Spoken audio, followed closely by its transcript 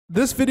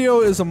This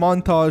video is a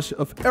montage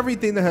of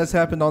everything that has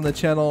happened on the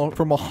channel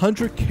from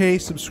 100K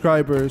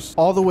subscribers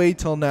all the way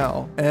till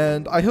now.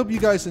 And I hope you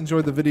guys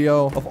enjoyed the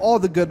video of all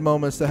the good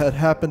moments that had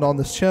happened on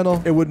this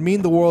channel. It would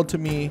mean the world to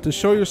me to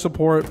show your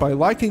support by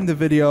liking the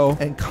video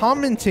and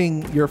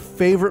commenting your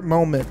favorite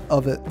moment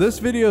of it. This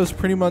video is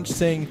pretty much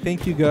saying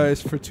thank you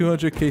guys for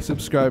 200K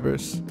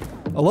subscribers.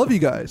 I love you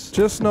guys.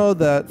 Just know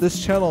that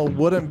this channel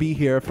wouldn't be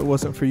here if it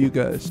wasn't for you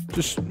guys.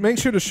 Just make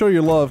sure to show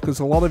your love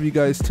because a lot of you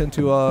guys tend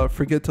to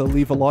forget to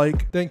leave a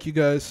like. Thank you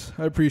guys.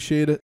 I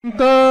appreciate it.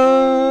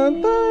 Dun,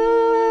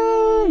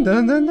 dun,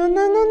 dun, dun, dun,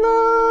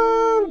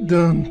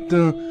 dun, dun,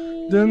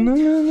 dun,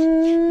 dun,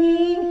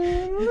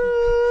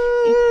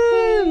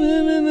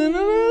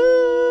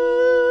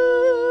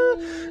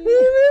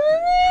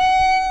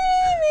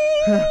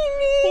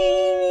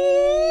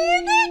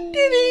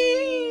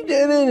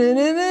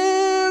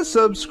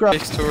 subscribe.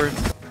 This is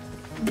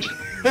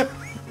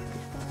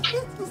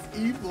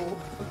evil.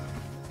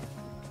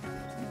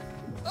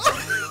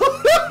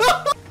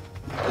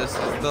 This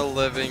is the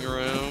living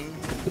room.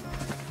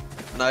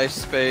 Nice,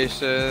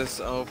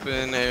 spacious,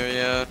 open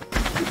area.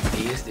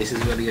 This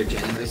is where your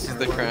gender. This is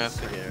the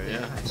crafting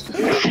area.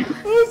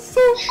 I'm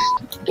so.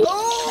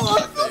 Oh,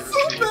 I feel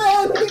so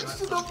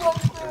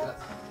bad.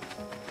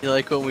 You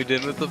like what we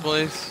did with the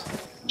place?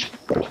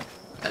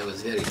 I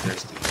was very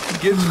thirsty.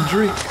 Get some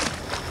drink.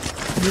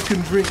 You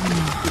can drink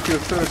if you're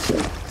thirsty.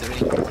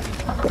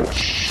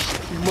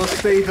 You must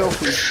stay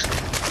healthy.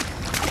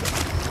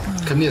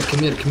 Come here, come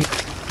here, come here.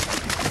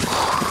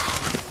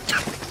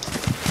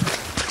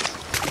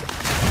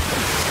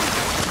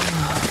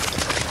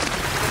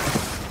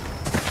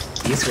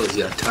 This was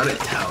your turret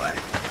tower.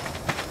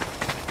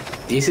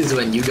 This is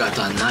when you got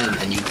online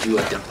and you do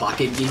at the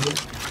pocket game.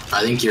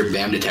 I think your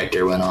BAM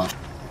detector went off.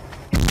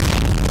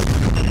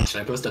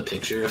 Should I post a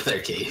picture of their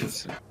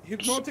caves?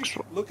 Hypnotic,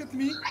 look at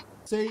me.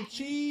 Say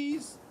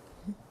cheese.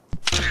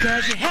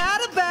 Cause you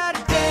had a bad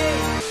day.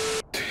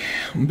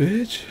 Damn,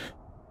 bitch.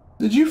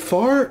 Did you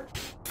fart?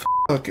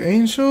 Fuck,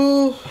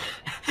 Angel.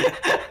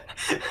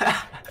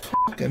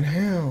 Fucking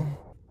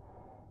hell.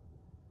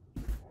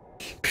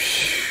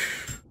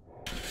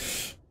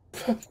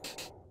 Fuck.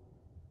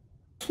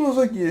 Smells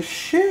like your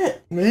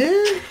shit,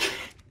 man.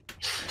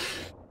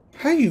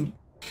 How you?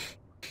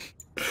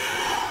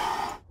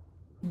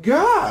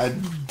 God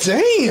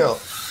damn,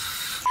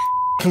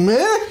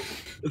 man.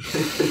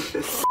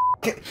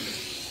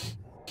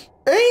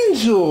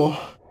 Angel.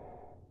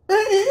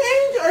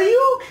 Angel, are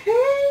you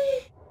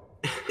okay?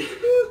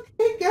 You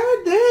okay?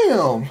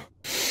 Goddamn.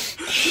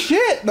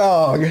 Shit,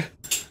 dog.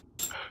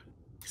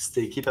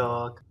 Sticky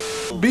dog.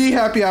 Be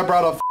happy I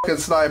brought a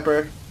fucking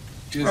sniper.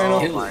 Just Oh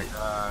kill my it.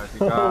 god.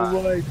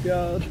 Oh my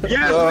god.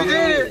 Yes, we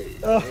did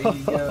it! There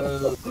you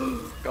go.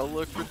 Go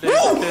look for David.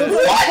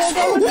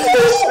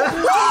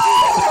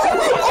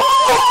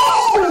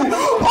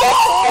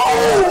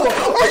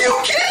 Are you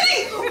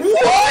kidding?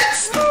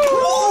 What?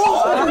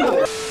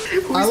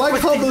 I like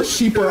how those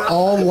sheep are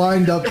all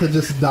lined up to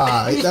just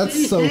die.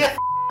 That's so.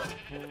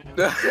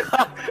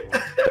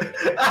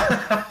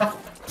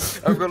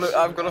 I'm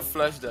gonna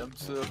flash them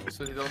so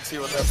you don't see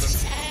what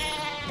happens.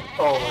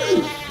 Oh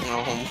my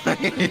Oh my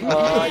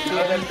god.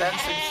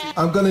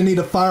 I'm gonna need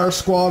a fire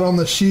squad on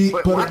the sheep.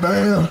 Wait, Put what? it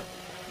down.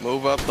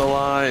 Move up the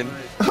line.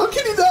 How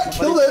can you not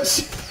kill that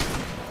sheep?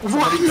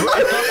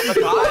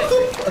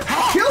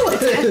 Kill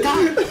it!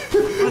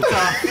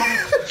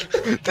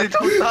 They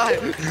don't die.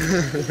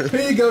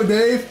 Here you go,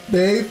 Dave.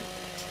 Dave.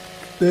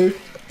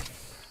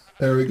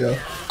 There we go.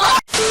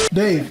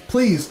 Dave,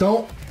 please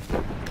don't.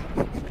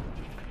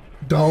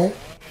 Don't.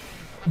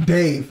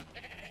 Dave.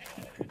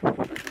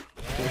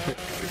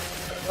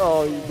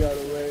 Oh, you got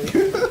away.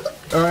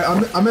 All right,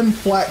 I'm in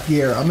flak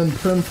gear. I'm in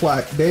prim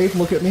flak. Dave,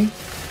 look at me.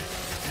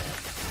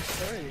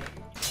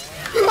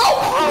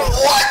 Oh,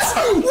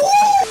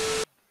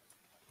 what?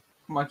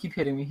 Come on, keep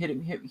hitting me, hit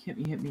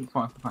me.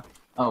 Come on.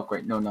 Oh,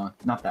 great. No, not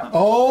that one.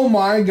 Oh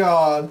my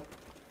God.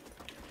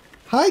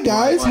 Hi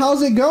guys, What?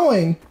 how's it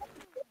going?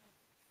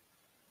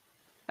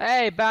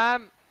 Hey,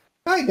 Bam.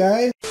 Hi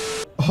guys.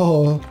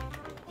 Oh,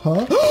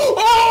 huh?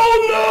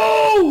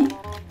 Oh no!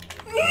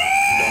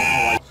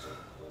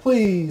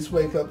 Please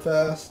wake up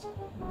fast.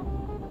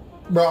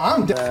 Bro,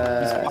 I'm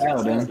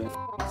dead.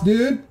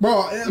 Dude,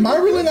 bro, am I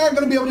really not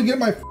gonna be able to get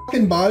my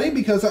fucking body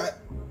because I...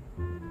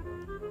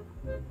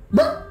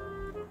 Bro!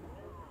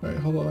 Alright,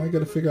 hold on, I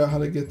gotta figure out how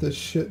to get this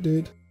shit,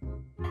 dude.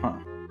 Huh.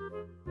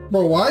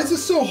 Bro, why is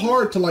this so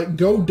hard to like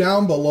go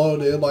down below,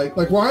 dude? Like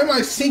why am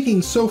I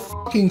sinking so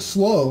fucking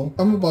slow?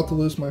 I'm about to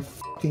lose my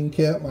fucking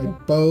kit, my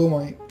bow,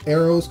 my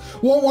arrows.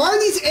 Well, why are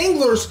these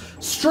anglers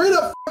straight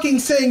up fucking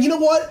saying, you know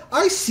what?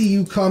 I see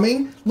you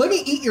coming. Let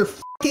me eat your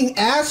fucking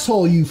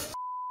asshole, you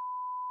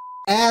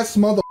ass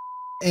mother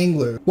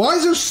angler. Why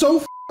is there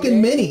so fucking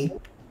many?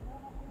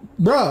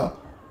 Bro.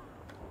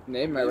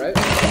 Name, am I right?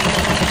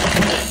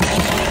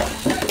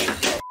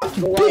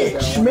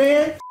 Bitch,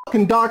 man.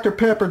 Fucking Dr.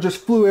 Pepper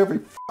just flew every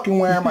fucking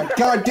where. My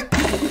goddamn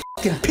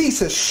fucking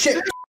piece of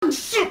shit.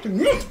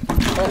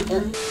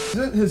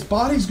 His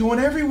body's going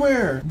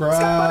everywhere, bro.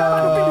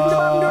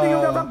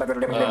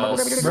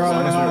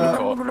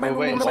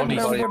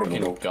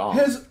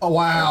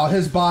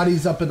 His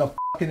body's up in the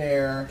fucking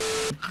air.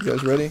 You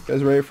guys ready? You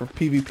guys ready for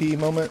PvP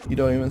moment? You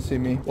don't even see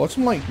me. Watch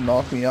him like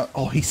knock me out.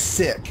 Oh, he's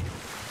sick.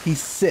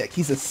 He's sick.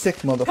 He's a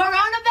sick mother.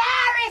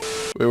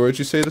 Coronavirus! Wait, where'd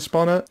you say to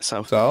spawn at?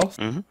 South. South?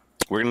 Mm-hmm.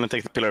 We're gonna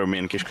take the pillar me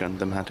and Kishka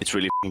them had. It's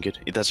really good.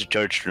 It has a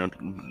church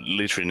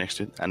literally next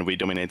to it, and we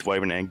dominate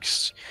wyvern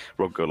eggs,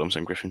 rock golems,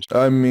 and griffins.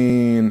 I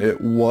mean,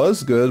 it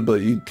was good,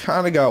 but you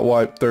kind of got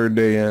wiped third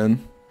day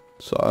in.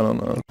 So I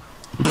don't know.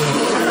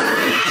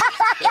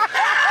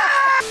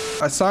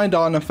 I signed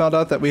on and found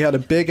out that we had a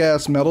big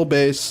ass metal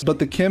base, but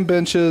the chem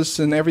benches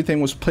and everything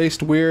was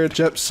placed weird.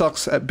 Jep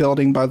sucks at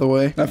building, by the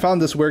way. And I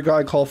found this weird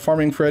guy called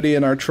Farming Freddy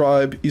in our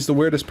tribe. He's the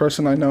weirdest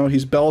person I know.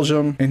 He's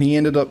Belgium, and he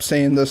ended up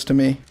saying this to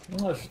me.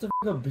 Oh, shut the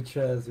f*** up, bitch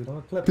ass, you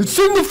know? It's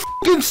in the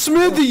fucking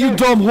smithy, you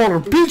dumb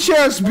whore. Bitch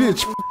ass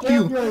bitch. F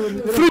you.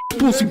 Freak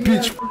pussy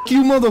bitch. F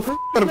you,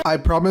 motherfucker. I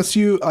promise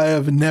you, I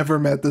have never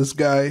met this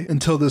guy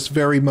until this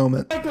very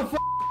moment. F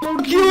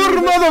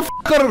you,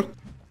 motherfucker.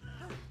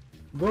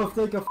 Go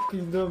take a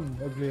fucking dumb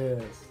ugly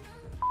ass.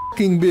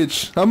 Fucking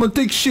bitch. I'm gonna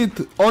take shit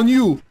on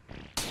you.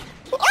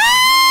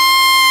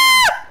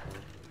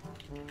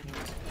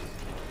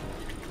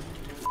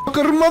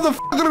 Fucker,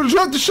 motherfucker,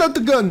 drop the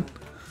shotgun.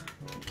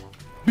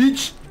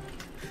 Bitch.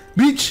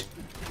 Bitch.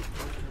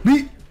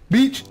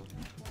 Bitch.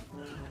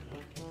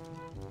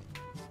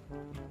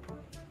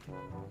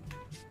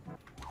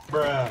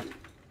 Bruh.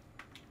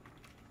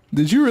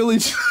 Did you really?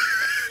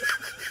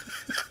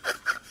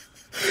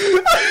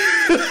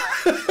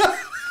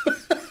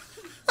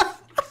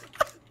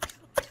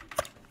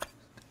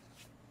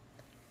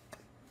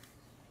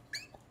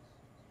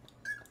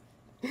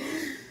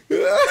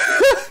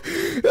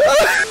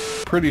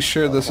 Pretty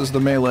sure this is the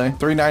melee.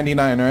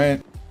 $3.99,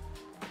 right?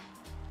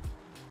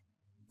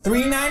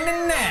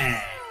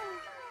 $3.99.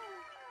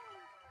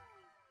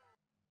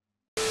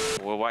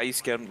 Well, why are you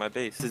scared of my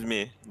base? This is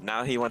me.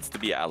 Now he wants to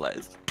be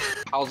allies.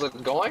 How's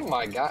it going,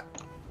 my guy?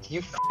 You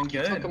f***ing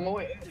took him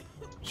away.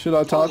 Should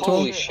I talk to him?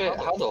 Holy shit,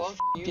 how the f***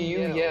 do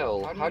you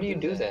yell? How do you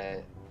do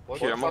that?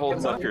 Here, I'm gonna hold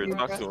him up here and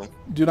talk to him.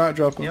 Do not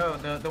drop him. Yo,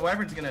 the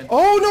wyvern's gonna...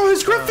 Oh no,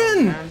 his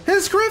griffin!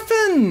 His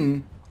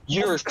griffin!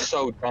 You're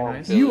so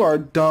dumb. You are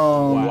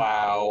dumb.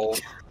 Wow.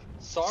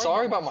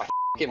 Sorry about my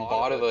f***ing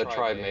bot of a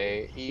tribe,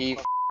 mate.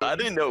 I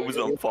didn't know it was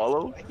on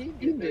follow. You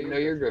didn't know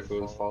your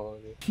griffin was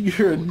following you.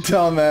 You're a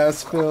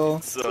dumbass, Phil.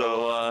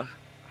 So,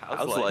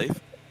 how's life?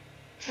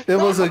 It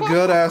was a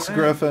good ass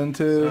griffin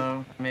too.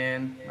 So,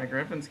 man, my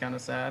griffin's kind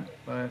of sad,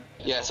 but...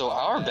 Yeah, so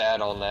our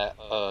bad on that.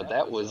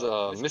 That was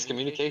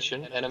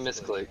miscommunication and a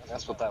misclick.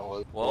 That's what that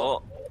was.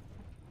 Well,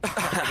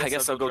 I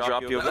guess I'll go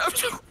drop you over.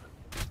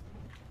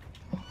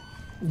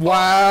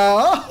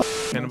 Wow.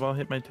 Cannonball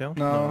hit my tail?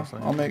 No,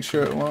 I'll make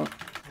sure it won't.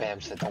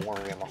 Bam said, don't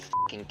worry, I'm a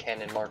fucking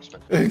cannon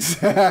marksman.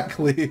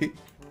 Exactly.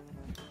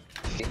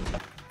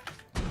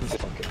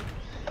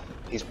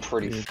 He's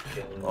pretty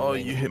Oh,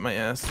 you hit my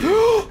ass.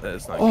 That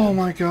is not Oh good.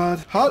 my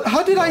god.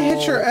 How did I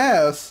hit your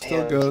ass?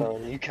 Still Damn, good.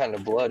 son, you kind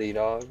of bloody,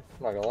 dog.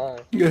 I'm not gonna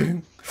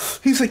lie.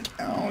 He's like,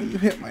 oh, you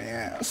hit my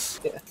ass.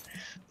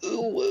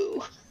 Ooh,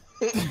 woo.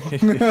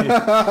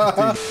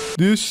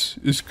 This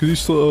is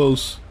Crystal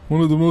Isles,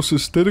 one of the most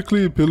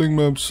aesthetically appealing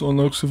maps on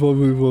Ark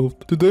Survival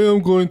Evolved. Today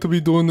I'm going to be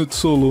doing it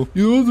solo.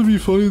 You know, it would be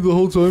funny the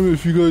whole time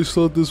if you guys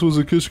thought this was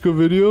a Kishka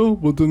video,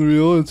 but in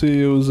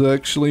reality it was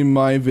actually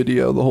my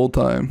video the whole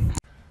time.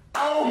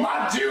 Oh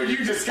my dude,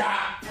 you just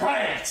got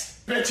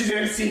pranked! Bet you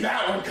didn't see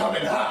that one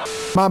coming, huh?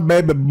 My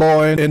baby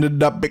boy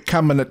ended up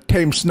becoming a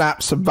Team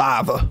Snipe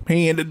survivor.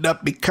 He ended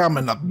up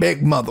becoming a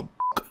big motherfucker.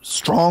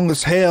 Strong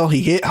as hell,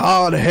 he hit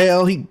hard as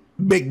hell, he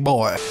big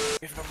boy.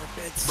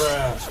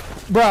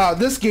 Bruh,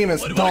 this game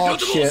is dog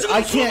shit.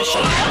 I can't.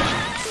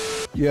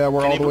 Yeah,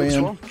 we're all the way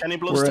in. Can you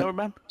blow the tower,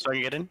 man? So I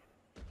can get in?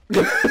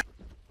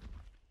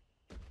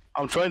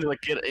 I'm trying to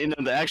like get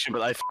into the action,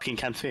 but I fucking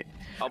can't fit.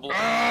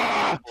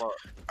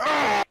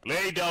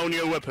 Lay down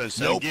your weapons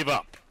and give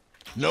up.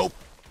 Nope.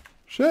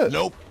 Shit.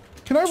 Nope.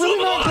 Can I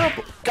really not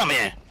drop? Come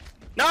here.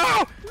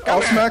 No!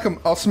 I'll smack him.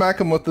 I'll smack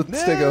him with the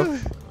stego.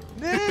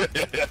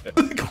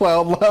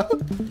 Cloud laugh.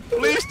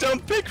 Please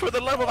don't pick for the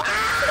love of.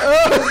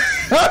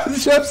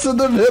 Jeff's in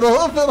the middle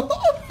of it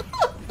all.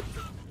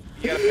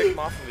 You gotta pick him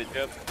off of it,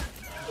 Jeff.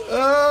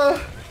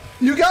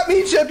 You got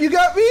me, Jeff. You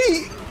got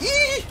me.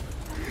 Eee!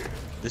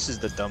 This is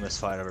the dumbest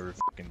fight I've ever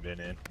fucking been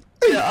in.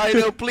 Yeah, I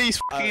know. Please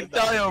fucking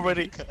die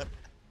already.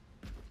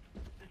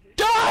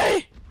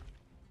 Die!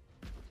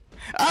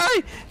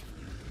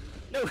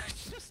 No,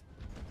 it's just.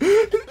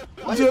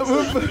 Jet,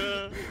 move back.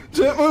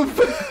 Jet, move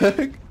back.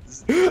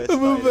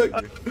 Move back.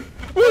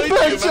 Move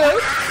back, Jet.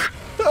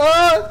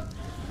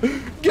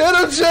 Get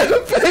him, Jet.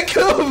 Pick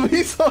him.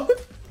 He's on.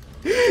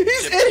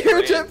 He's in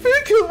here, Jet.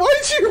 Pick him.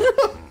 Why'd you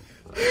run?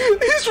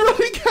 He's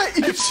running at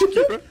you,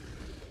 Jet.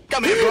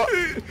 Come here, bro.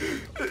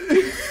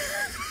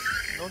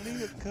 No need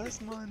to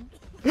cuss, man.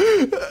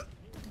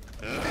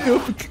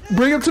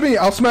 Bring him to me.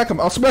 I'll smack him.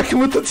 I'll smack him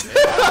with the.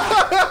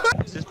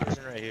 It's this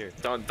person right here.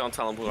 Don't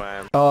tell him who I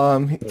am. Tell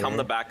him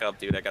to back up,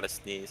 dude. I gotta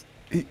sneeze.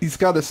 He's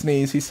got to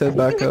sneeze. He said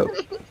back up.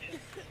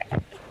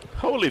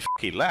 Holy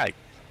fucking lag.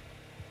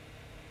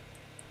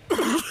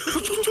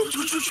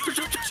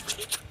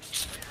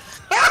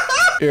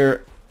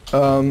 Here,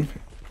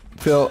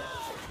 Phil.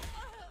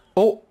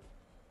 Oh.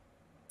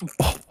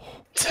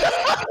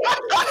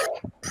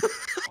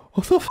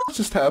 What the fuck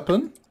just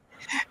happened?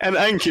 And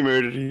Anki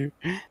murdered you.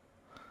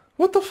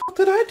 What the fuck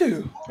did I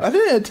do? I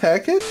didn't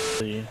attack it.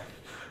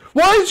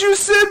 Why'd you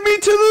send me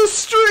to the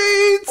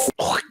streets?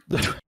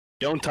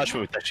 Don't touch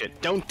me with that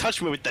shit. Don't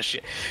touch me with that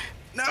shit.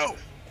 No.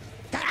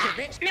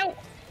 No.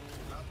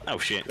 Oh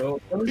shit.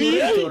 Wait,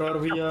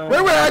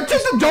 I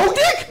just a dog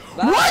dick?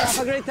 What?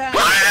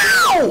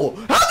 How?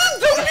 How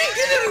did dog dick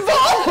get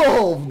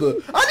involved?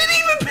 I didn't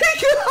even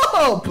pick it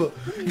up.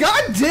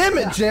 God damn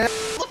it, Jan.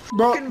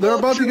 Bro, they're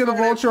about to get a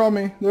vulture on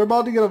me. They're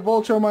about to get a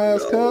vulture on my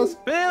ass, cuz.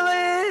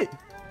 Billy!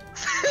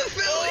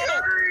 Philly,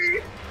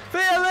 hurry!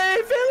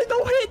 Philly,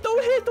 don't hit.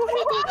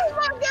 Oh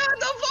my god,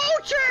 the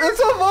vulture! It's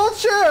a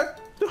vulture!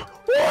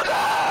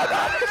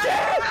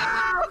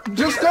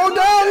 Just go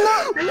down!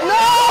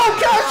 No!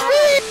 Catch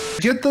me!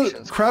 Get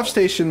the craft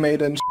station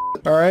made and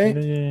shit, alright?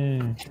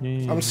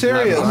 I'm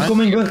serious. I'm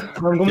coming back. I'm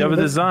coming You have a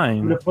back.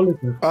 design.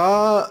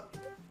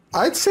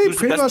 I'd say Who's the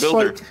pretty best much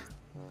builder? like...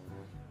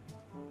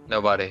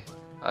 Nobody.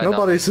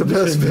 Nobody's the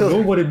best builder.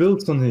 Nobody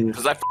builds on here.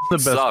 Because I The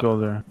best suck.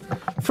 builder.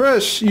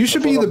 Fresh, you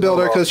should be the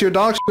builder because you're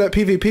dog shit at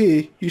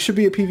PvP. You should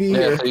be a PvE Yeah,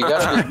 here. so you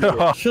gotta be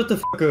Shut the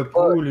fuck up.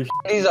 Holy shit.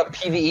 He's a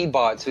PvE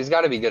bot, so he's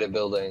gotta be good at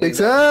building.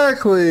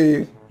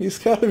 Exactly. He's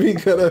gotta be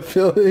good at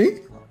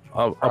building.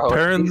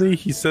 Apparently,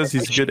 he says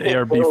he's a good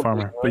ARB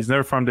farmer, but he's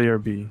never farmed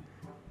ARB.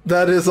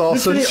 That is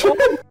also true.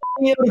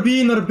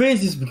 ARB in our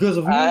base is because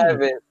of me. I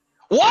haven't.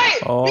 What?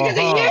 Because of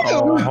you!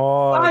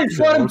 I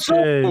farmed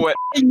so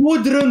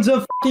wood runs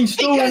and fucking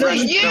stone. Because of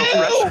you!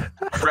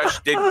 Fresh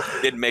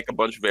did make a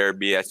bunch of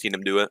ARB. I seen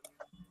him do it.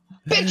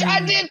 Bitch, I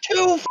did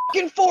 2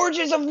 fucking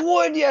forges of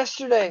wood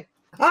yesterday.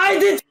 I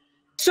did.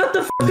 Shut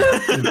the fuck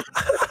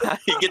up.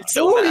 He gets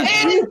so mad.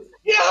 And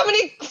you know how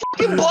many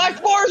fucking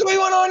black bars we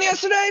went on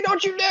yesterday?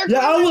 Don't you dare.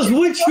 Yeah, I was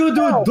with you,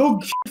 dude.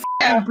 Dog shit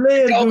fucking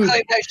player, Don't dude.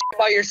 claim that shit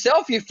by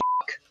yourself, you fuck.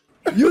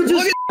 You just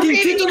Look at fucking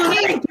cheated on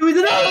me with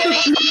an auto.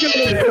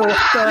 What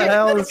the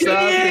hell is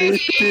happening?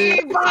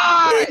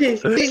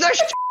 These are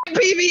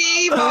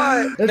PvE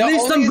bots. At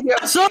least I'm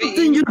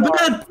something you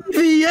bad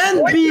PvE and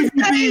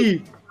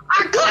PvP.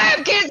 I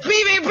clap kids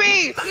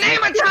PvP.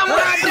 Name a time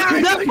when I died.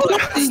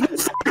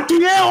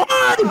 Yeah,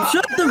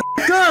 shut the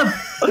fuck up.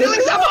 At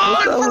least I'm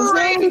on for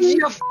range,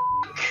 you fuck.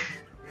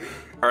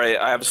 Alright,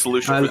 I have a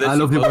solution for this. I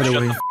love you, by the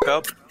way.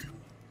 Shut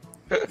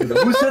the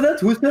fuck Who said that?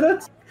 Who said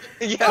that?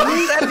 Yeah,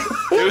 who said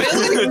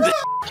it?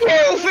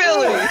 You,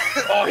 Philly.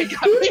 Oh, he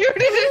got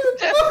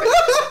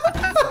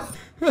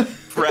muted.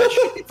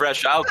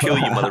 Fresh, I'll kill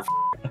you, motherfucker.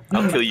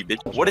 I'll kill you,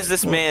 bitch. What is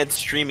this man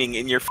streaming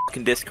in your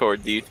fucking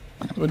Discord, dude?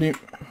 What do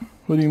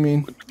you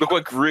mean? Look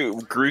what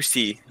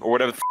Groosy, or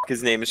whatever the fuck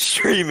his name is,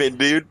 streaming,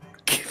 dude.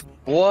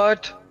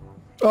 What?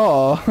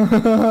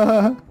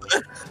 Oh.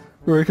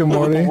 Rick and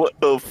Morty. What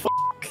the fuck?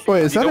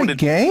 Wait, is that a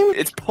game?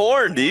 It's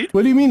porn, dude.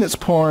 What do you mean it's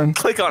porn?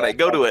 Click on it.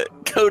 Go to it.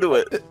 Go to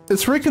it.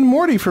 It's Rick and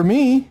Morty for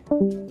me.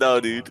 No,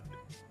 dude.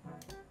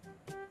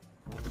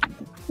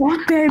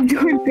 What? Bam,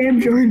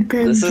 join.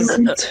 This is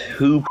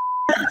too.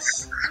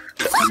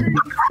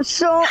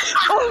 So.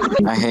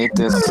 I hate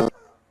this.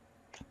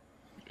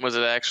 Was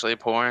it actually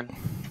porn?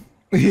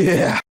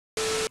 Yeah.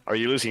 Are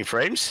you losing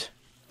frames?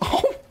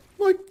 Oh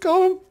my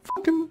god, I'm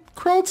fucking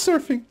crowd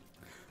surfing.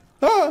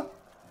 Ah!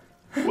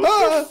 What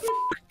the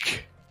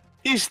fuck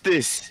is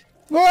this?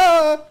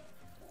 Ah!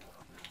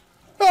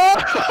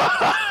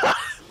 Ah!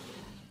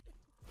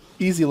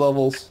 Easy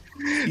levels.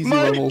 Easy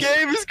My levels.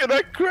 game is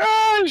gonna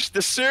crash!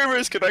 The server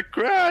is gonna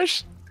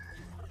crash!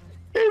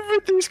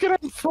 Everything's gonna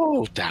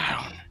fall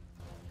down.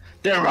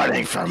 They're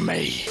running from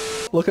me.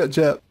 Look at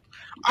Jet.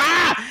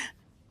 Ah!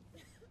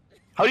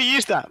 How do you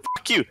use that?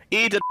 Fuck you.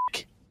 Eat a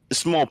dick. The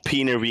small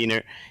peener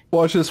wiener.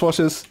 Watch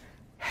this.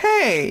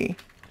 Hey!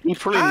 He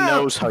probably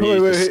knows how to wait,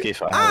 use wait, the wait.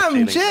 skiff. I have a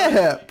I'm feeling.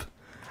 Jep!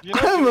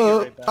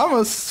 I'm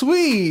a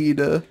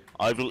Swede!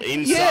 I will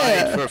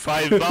inside for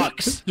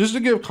 $5. Just to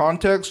give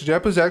context,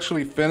 Jep is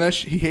actually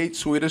Finnish. He hates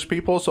Swedish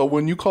people, so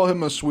when you call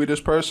him a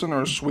Swedish person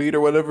or Swede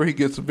or whatever, he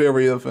gets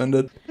very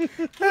offended.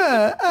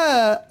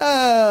 I'm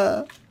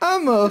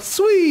a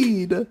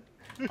Swede! I'm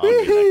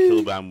gonna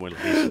kill Bam Will.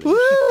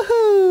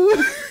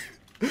 Woohoo!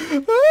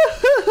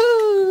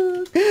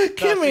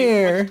 Come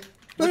here.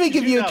 Let me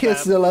give you a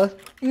kiss, Zilla.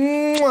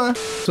 Mwah.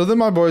 So then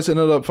my boys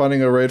ended up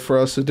finding a raid for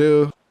us to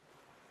do.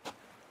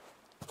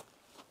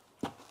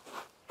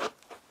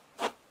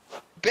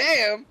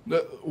 Bam!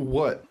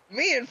 What?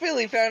 Me and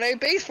Philly found a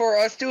base for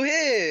us to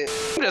hit.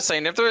 I'm just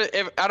saying, if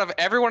out of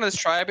everyone in this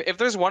tribe, if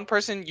there's one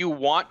person you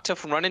want to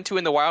run into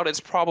in the wild, it's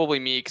probably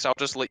me, because I'll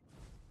just and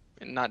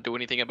not do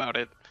anything about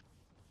it.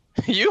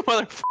 You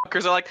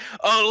motherfuckers are like,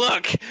 oh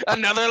look,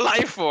 another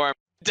life form.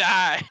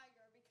 Die.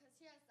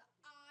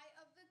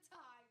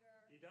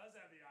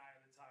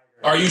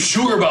 Are you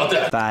sure about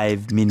that?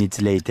 5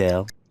 minutes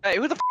later. Hey,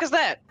 who the f is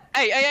that?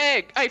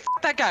 Hey, f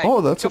that guy.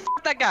 Oh, that's Yo, f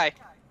that guy.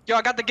 Yo,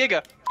 I got the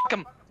Giga. F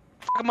him.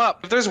 F him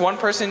up. If there's one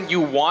person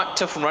you want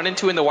to run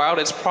into in the wild,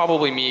 it's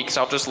probably me, because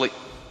I'll just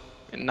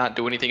and not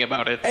do anything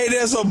about it. Hey,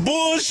 there's some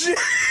bullshit.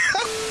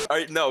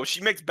 Alright, no,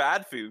 she makes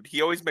bad food.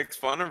 He always makes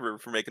fun of her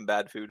for making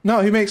bad food. No,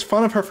 he makes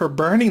fun of her for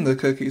burning the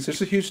cookies.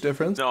 There's a huge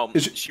difference. No,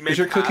 is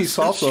your cookie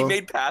salsa? She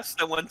made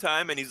pasta one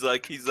time, and he's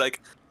like,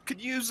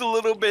 could use a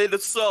little bit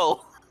of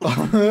salt.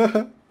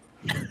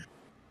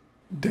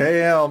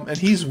 Damn, and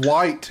he's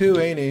white too,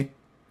 ain't he?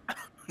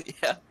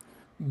 Yeah.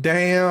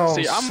 Damn.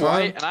 See, I'm son.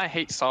 white and I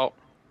hate salt.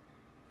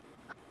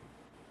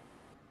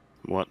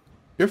 What?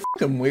 You're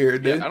fucking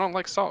weird, dude. Yeah, I don't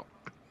like salt.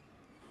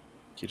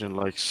 You don't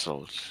like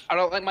salt. I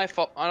don't like my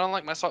salt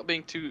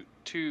being too.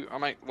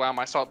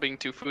 My salt being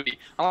too foody.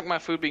 I don't like my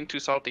food being too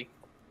salty.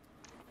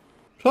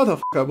 Shut the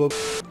fuck up,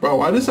 bro.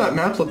 Why does that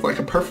map look like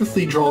a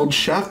perfectly drawn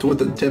shaft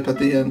with a tip at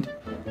the end?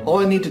 All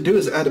I need to do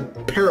is add a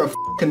pair of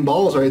fucking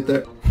balls right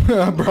there.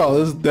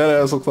 Bro, this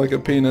dead ass looks like a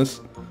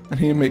penis. And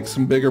he makes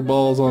some bigger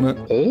balls on it.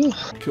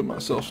 Kill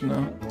myself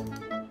now.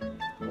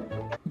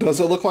 Does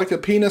it look like a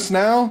penis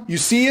now? You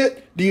see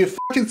it? Do you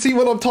fucking see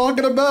what I'm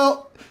talking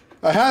about?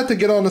 I had to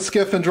get on the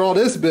skiff and draw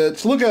this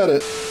bitch. Look at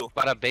it.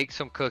 About to bake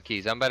some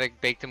cookies. I'm about to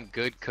bake them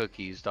good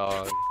cookies,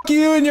 dog. Fuck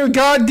you and your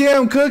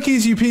goddamn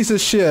cookies, you piece of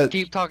shit.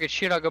 Keep talking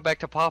shit, I'll go back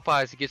to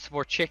Popeyes to get some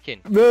more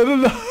chicken.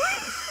 No.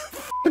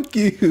 Fuck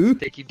you.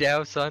 Take you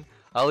down, son.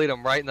 I'll eat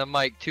them right in the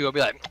mic, too. I'll be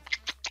like...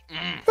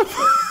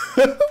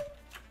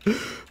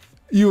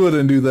 You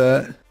wouldn't do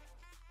that.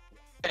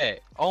 Hey,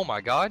 oh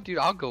my god, dude,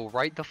 I'll go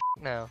right the f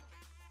now.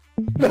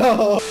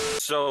 No.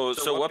 So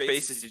what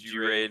bases did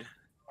you raid?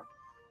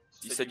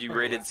 You said you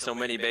raided so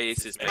many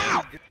bases,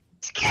 man.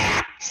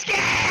 Skeeter!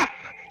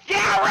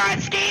 Yeah, run,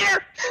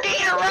 Skeeter!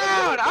 Skeeter,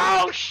 run!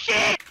 Oh,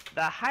 shit!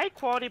 The high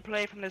quality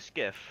play from the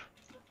skiff.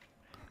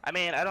 I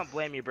mean, I don't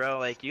blame you, bro.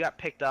 Like, you got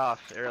picked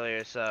off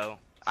earlier, so...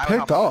 I would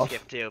hop on the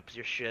skiff, too, because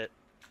you're shit.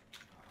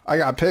 I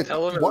got picked.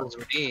 What?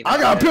 I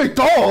got picked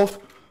off?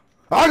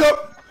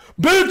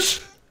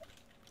 Bitch!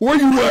 Where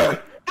you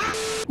at?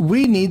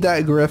 We need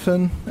that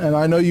griffin, and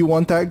I know you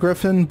want that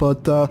griffin,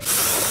 but,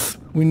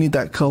 we need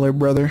that color,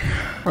 brother.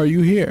 Are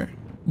you here?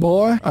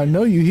 Boy, I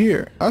know you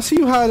here. I see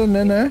you hiding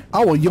in there.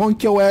 I will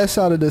yoink your ass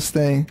out of this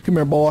thing. Come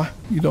here, boy.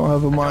 You don't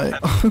have a mic.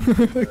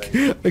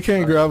 I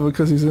can't grab him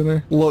because he's in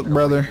there. Look,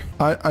 brother.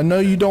 I know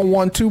you don't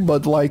want to,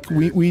 but, like,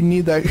 we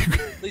need that.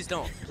 Please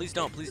don't. Please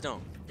don't. Please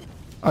don't.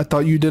 I thought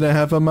you didn't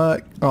have a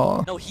mic.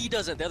 Oh. No, he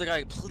doesn't. The other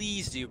guy,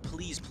 please, dude.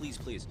 Please, please,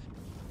 please.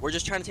 We're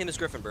just trying to tame this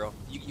griffin, bro.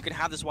 You can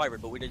have this wyvern,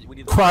 but we need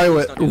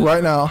Cryo it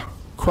right now.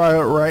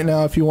 Cryo it right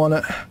now if you want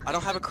it. I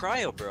don't have a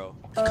cryo, bro.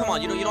 Come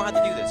on, you don't have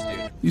to do this,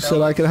 dude. You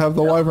said I could have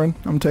the wyvern.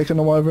 I'm taking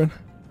the wyvern.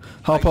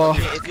 Hop off.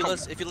 If you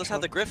let's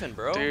have the griffin,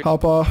 bro. Dude.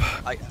 Hop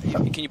off.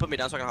 Can you put me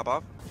down so I can hop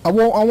off? I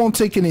won't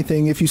take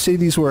anything if you say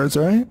these words,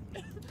 alright?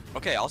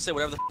 Okay, I'll say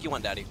whatever the f you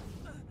want, daddy.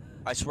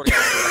 I swear to God.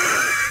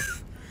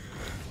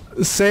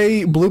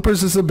 Say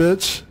bloopers is a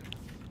bitch.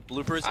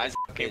 Bloopers. I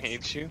fucking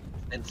hate you.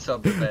 And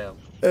sub to bam.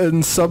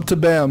 And sub to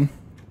bam.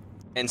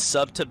 And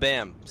sub to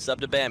bam.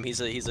 Sub to bam.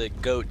 He's a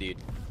goat, dude.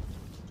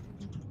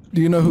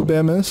 Do you know who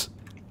Bam is?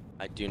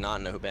 I do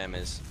not know who Bam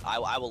is.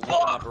 I will look him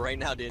up right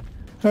now, dude.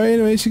 Alright,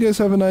 anyways, you guys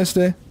have a nice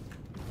day.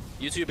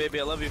 You too, baby.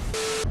 I love you.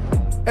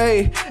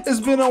 Hey, it's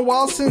been a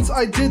while since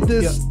I did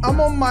this. Yeah.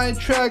 I'm on my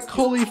track,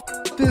 holy f,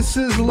 this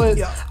is lit.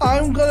 Yeah.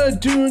 I'm gonna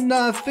do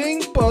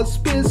nothing but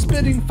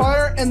spitting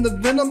fire and the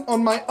venom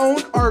on my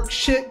own arc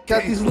shit.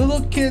 Got these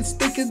little kids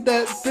thinking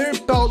that they're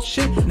about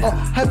shit. Nah.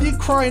 Have you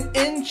crying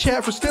in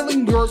chat for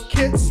stealing your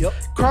kits? Yep.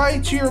 Cry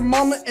to your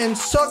mama and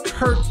suck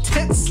her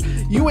tits.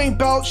 You ain't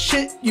about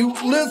shit, you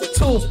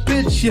little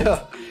bitch,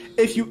 yeah.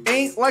 If you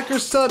ain't like her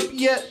sub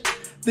yet,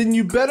 then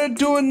you better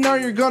do it now,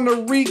 you're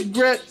gonna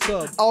regret.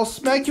 I'll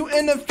smack you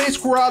in the face,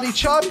 karate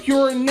chop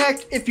your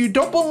neck. If you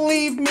don't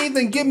believe me,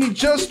 then give me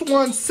just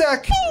 1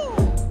 sec.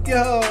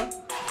 Yeah,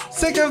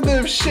 sick of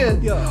this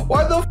shit.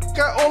 Why the f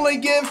I only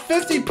get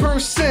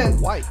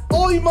 50%? Why?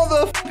 All you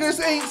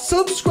motherfuckers ain't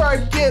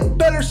subscribed yet.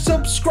 Better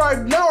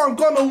subscribe now, or I'm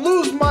gonna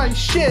lose my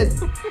shit.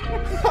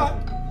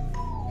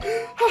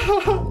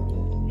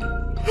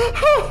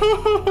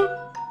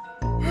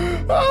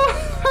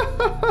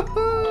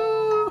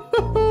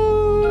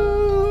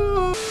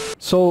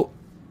 So,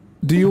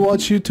 do you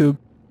watch YouTube?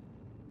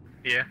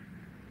 Yeah.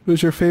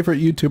 Who's your favorite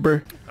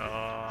YouTuber?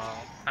 I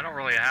don't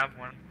really have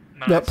one.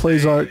 No, that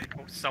plays Ark.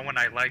 Someone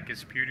I like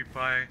is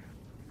PewDiePie.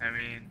 I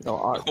mean,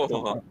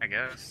 I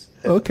guess.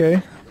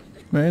 Okay.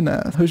 Very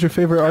nice. Who's your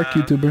favorite Ark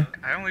YouTuber?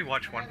 I only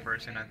watch one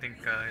person. I think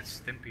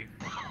it's Stimpy.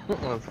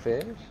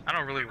 I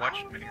don't really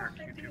watch many Ark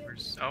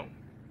YouTubers. Oh.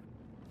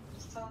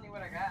 Just telling you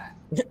what I got.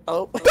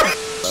 Oh.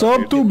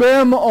 Sub to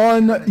Bam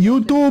on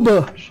YouTube.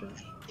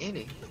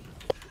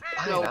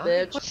 Yo,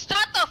 bitch.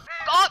 Start the f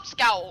up,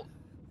 Scout.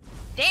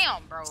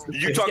 Damn, bro.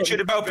 You talk shit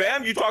about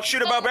Bam? You talk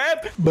shit about Bam?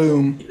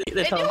 Boom.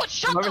 If you would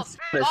shut the f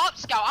up,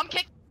 Scout, I'm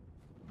kicking.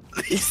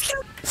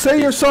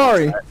 Say you're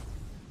sorry,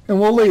 and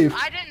we'll leave.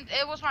 I didn't.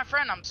 it was my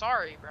friend. I'm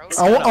sorry, bro.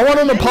 I want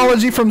an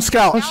apology from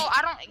Scout. No,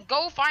 I don't.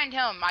 Go find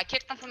him. I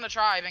kicked him from the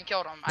tribe and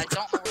killed him. I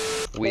don't know.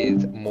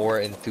 With more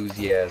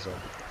enthusiasm.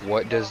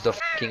 What does the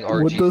fucking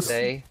RG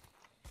say?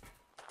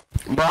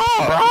 Bro!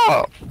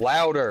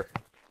 Louder!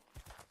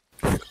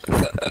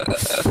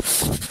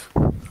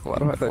 Why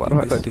do I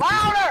think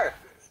Louder!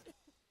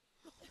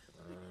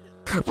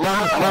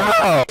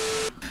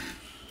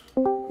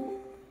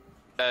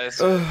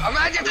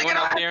 Imagine taking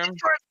a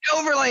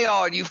overlay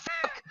on, you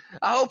fuck!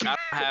 I hope you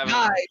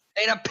die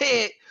in a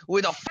pit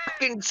with a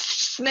fucking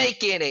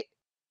snake in it.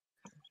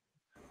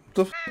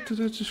 The fuck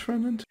did I just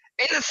run into?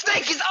 And the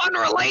snake is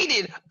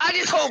unrelated! I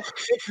just hope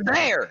it's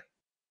there!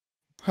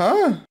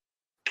 Huh?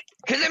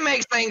 Because it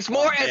makes things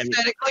more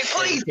aesthetically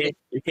pleasing.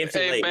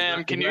 Hey,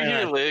 Bam, can you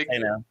hear Lig? I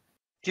know.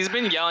 He's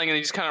been yelling and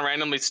he just kind of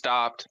randomly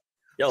stopped.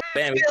 Yo,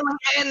 Bam.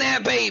 And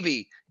that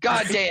baby.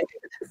 God damn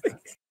it.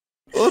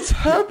 What's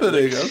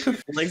happening?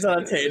 Lig's on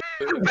a tape.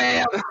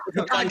 Bam.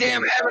 God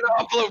damn, having to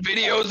upload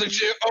videos and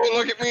shit. Oh,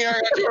 look at me. I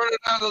got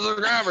 200,000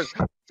 subscribers.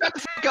 Shut the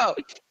fuck up.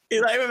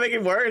 He's not even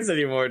making words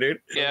anymore, dude.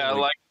 Yeah,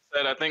 like I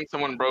said, I think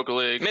someone broke a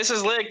leg.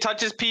 Mrs. Lig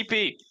touches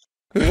PP.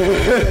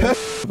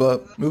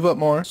 But move up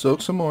more.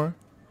 Soak some more.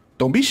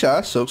 Don't be shy.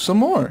 Soak some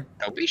more.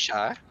 Don't be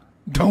shy.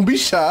 Don't be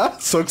shy.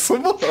 Soak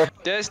some more.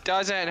 This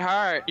doesn't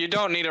hurt. You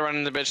don't need to run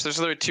in the bitch. There's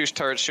literally 2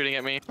 turrets shooting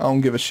at me. I don't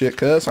give a shit,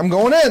 cuz I'm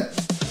going in.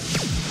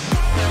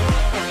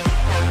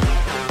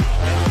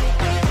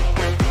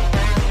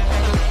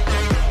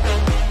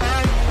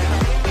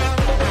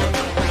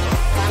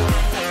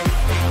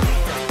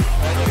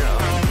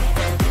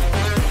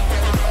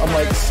 I'm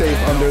like safe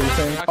under the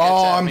thing.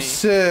 Oh, I'm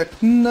sick.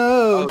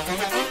 No.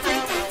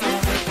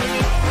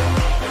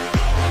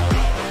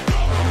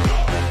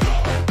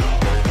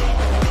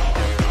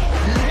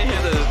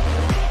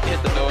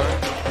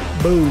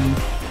 Boom.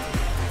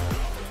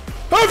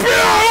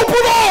 FBI,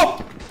 open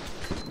up!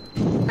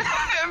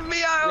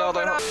 FBI,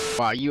 open up!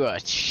 Wow, you are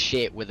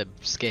shit with a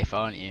skiff,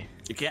 aren't you?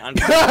 You can't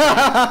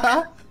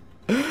understand.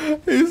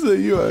 He said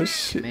you are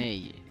shit.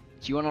 Me.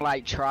 Do you want to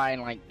like try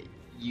and like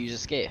use a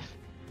skiff?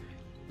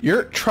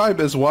 Your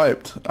tribe is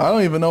wiped. I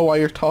don't even know why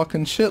you're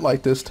talking shit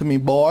like this to me,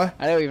 boy.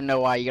 I don't even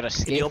know why you got a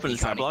skiff. you open you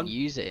the can't tab even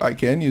use it. I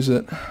can use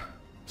it.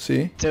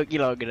 See? Took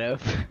you long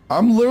enough.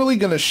 I'm literally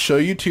gonna show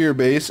you to your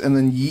base and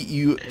then yeet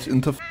you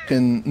into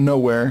fucking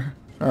nowhere.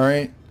 All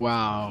right?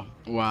 Wow.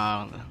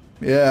 Wow.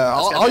 Yeah,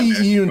 I'll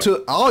yeet you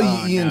into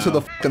into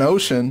the fucking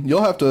ocean.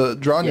 You'll have to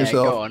drown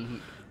yourself. Go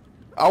on.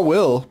 I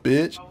will,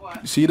 bitch.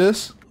 You see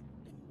this?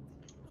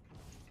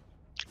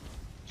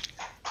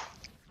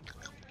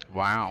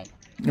 Wow.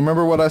 You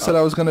remember what I said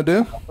I was gonna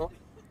do?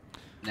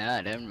 No,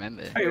 I don't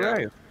remember. Hey,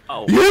 right.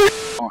 Oh.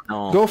 Oh,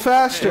 no. Go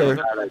faster!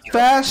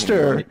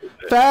 Faster!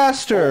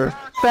 Faster!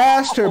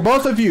 Faster!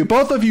 Both of you!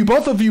 Both of you!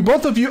 Both of you!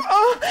 Both of you!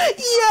 Oh,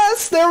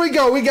 yes! There we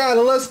go! We got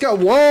it! Let's go!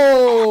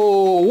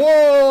 Whoa!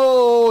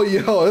 Whoa!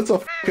 Yo, it's a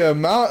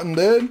fucking mountain,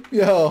 dude!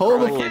 Yo,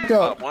 hold the fuck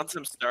up! Once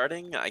I'm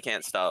starting, I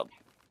can't stop.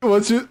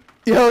 What's you?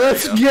 Yo,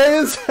 that's gay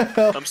as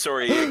hell! I'm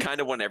sorry, it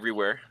kind of went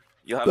everywhere.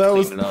 You'll have to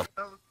clean it up.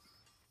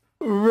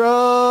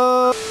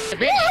 Run!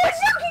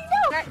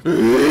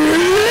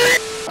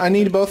 I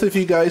need both of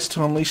you guys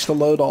to unleash the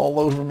load all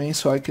over me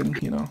so I can,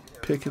 you know,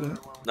 pick it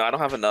up. No, I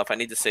don't have enough. I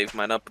need to save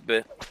mine up a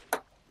bit.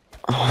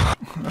 Oh,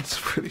 that's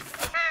pretty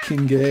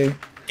fucking gay.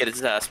 Get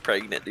his ass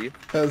pregnant, dude.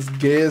 That's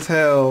gay as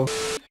hell.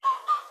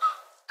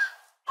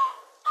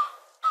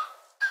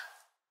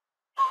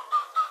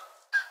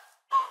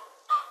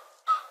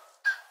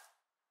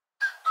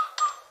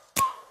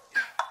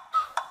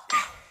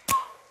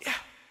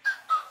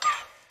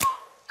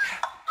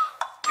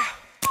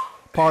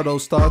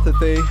 Pardos thought that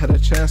they had a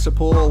chance to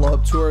pull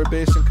up to our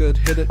base and could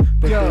hit it,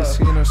 but they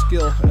seen our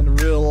skill and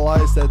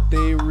realized that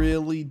they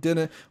really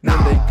didn't. When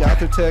they got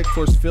their tech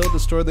force field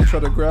destroyed, they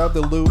tried to grab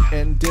the loot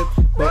and dip,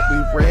 but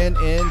we ran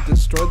in,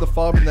 destroyed the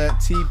fob and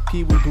that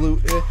TP, we blew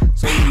it.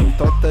 So you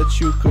thought that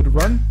you could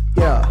run?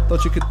 Yeah.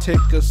 Thought you could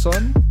take a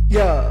son?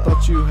 Yeah.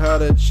 Thought you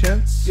had a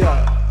chance?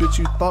 Yeah. Bitch,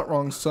 you thought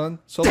wrong, son.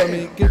 So let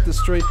me get this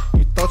straight.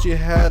 You thought you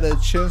had a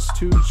chance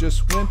to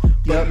just win,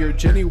 but your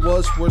Jenny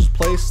was worse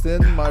placed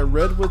than my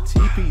Redwood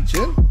TP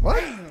Jen?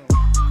 What?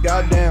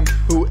 Goddamn,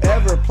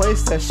 whoever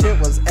placed that shit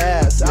was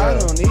ass. I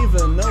don't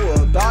even know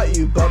about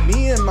you, but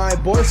me and my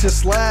boys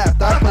just laughed.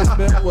 That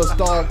placement was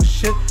dog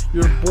shit.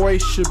 Your boy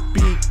should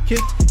be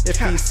kicked. If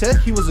he said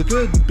he was a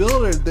good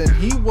builder, then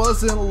he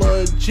wasn't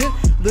legit.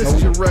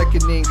 Listen to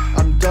reckoning.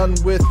 I'm done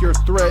with your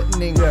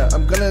threatening.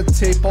 I'm gonna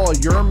tape all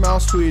your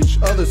mouths to each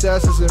other's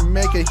asses and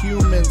make a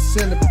human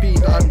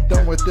centipede. I'm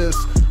done with this.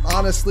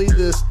 Honestly,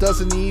 this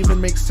doesn't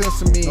even make sense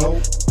to me.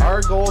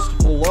 Our goal is to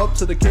pull up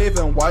to the cave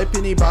and wipe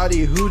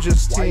anybody who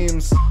just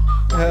teams.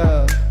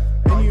 Yeah.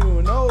 And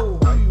you know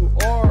who you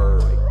are.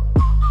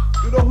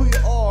 You know who you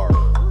are.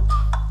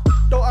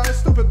 Don't ask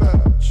stupid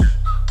bitch.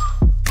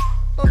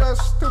 Don't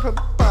ask stupid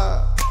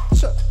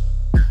bitch.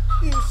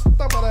 You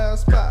stupid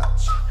ass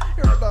bitch.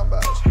 You're a dumb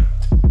bitch.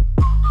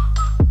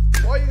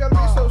 Why you gotta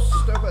be so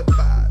stupid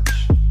bitch?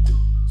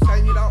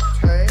 Saying you don't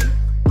tame?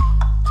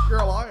 You're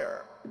a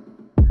liar.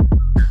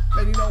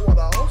 And you know what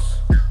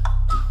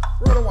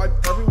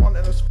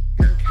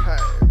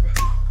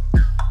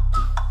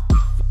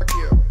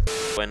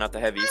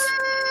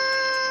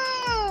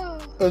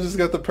I just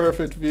got the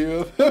perfect view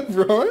of him,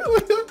 bro.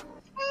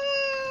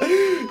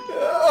 Did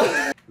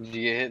you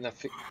get hit in the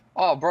face?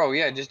 Oh, bro,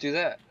 yeah, just do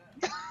that.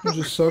 You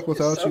just suck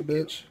without you,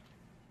 bitch.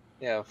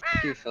 Yeah, f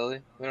you, Philly.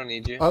 We don't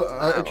need you.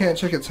 I can't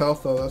check its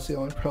health, though. That's the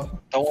only problem.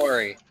 Don't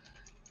worry.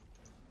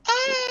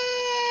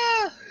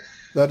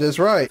 That is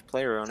right.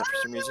 Player on it for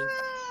some reason.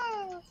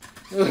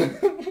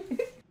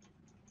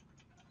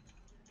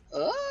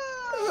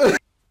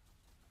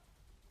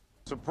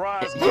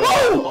 Surprise!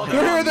 Oh,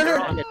 they're here.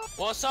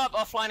 What's up,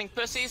 offlining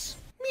pussies?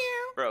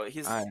 Bro,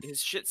 his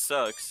shit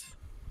sucks.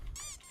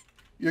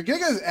 Your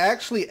gig is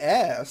actually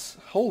ass.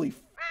 Holy f***.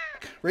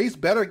 Raise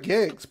better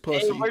gigs,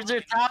 pussy. Hey, where's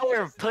your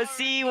tower,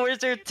 pussy?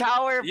 Where's your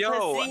tower,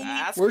 Yo, pussy?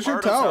 ask Where's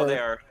your Pardos how tower? they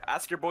are.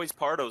 Ask your boys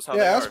Pardos how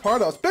they are. Yeah, ask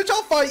Pardos. Bitch,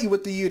 I'll fight you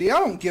with the UD. I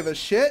don't give a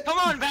shit. Come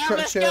on, Bam,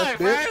 let's go, Trash-ass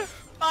bro. bitch.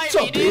 Fight What's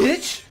up, me, dude.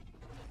 bitch?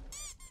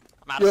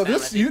 I'm out Yo, of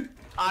this stamina, you. dude.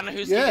 I don't know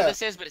whose Yeah. game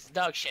this is, but it's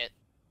dog shit.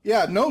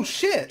 Yeah, no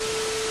shit.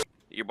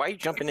 Why are you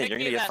jumping in? You're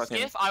gonna get that fucking.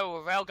 skiff, I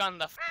will railgun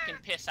the fucking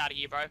piss out of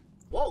you, bro.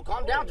 Whoa,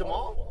 calm down,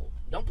 Jamal.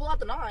 Don't pull out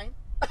the 9.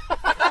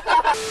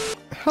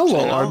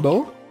 Hello,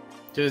 Arbo.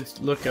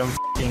 Just look, I'm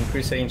f***ing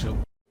Chris Angel.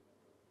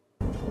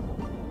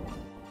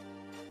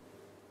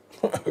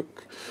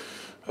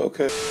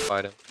 Okay.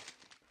 Fight him.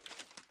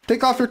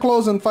 Take off your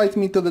clothes and fight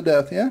me to the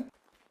death, yeah?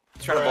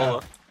 Try to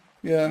bola.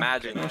 Yeah.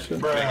 Imagine.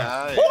 Can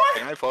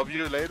I pop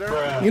you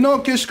later? You know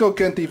Kishko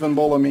can't even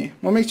bola me.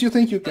 What makes you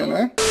think you can,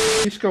 eh?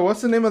 Kishko,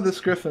 what's the name of this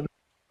griffin?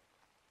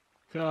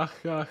 Ha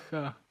ha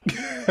ha.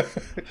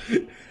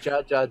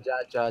 Ja.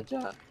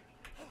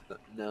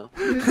 No.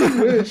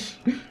 Wish.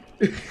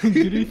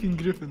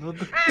 Griffin, what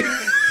the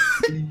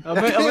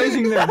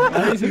amazing name,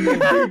 amazing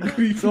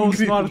name. So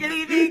smart.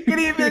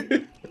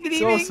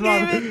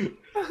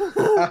 So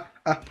smart.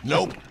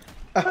 Nope.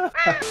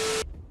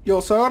 Yo,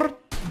 sir,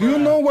 do you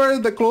know where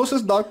the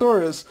closest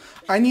doctor is?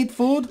 I need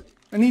food.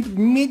 I need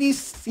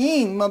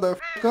medicine,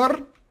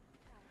 motherfucker.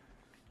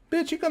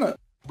 Bitch, you gonna...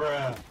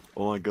 Bruh.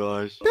 Oh my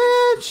gosh.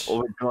 Bitch!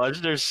 Oh my gosh,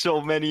 there's so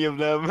many of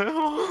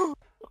them.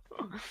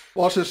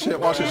 Watch this shit,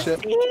 watch this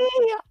shit.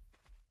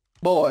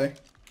 Boy.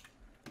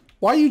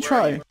 Why you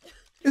try?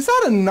 Is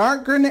that a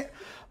narc grenade?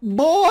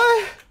 Boy!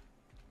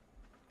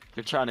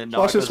 You're trying to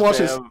knock Watch this, us, watch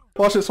this. fam.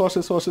 Watch this, watch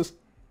this, watch this.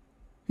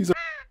 He's a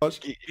watch.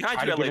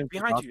 Behind you, LA.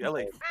 Behind you,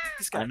 LA.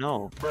 This guy. I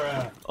know.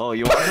 Bruh. Oh,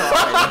 you want to?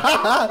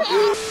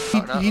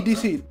 He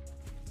DC'd.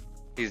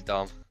 He's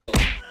dumb.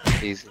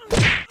 Easy.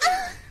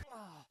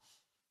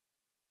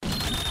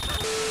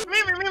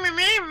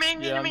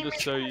 Yeah, I'm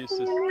just so used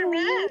to.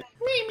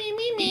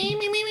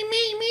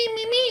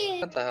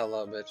 Shut the hell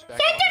up, bitch.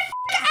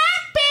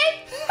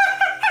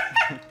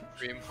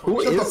 Who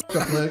is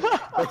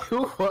Who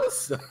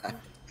was that?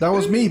 That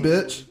was me,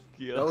 bitch.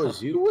 That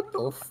was you? What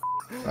the f?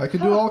 I can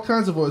do all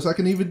kinds of voices. I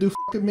can even do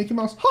fucking Mickey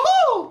Mouse.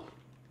 Ho-ho!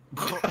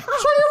 Shut your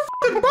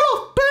fucking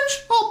mouth,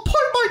 bitch! I'll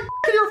put my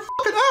in your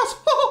fucking ass!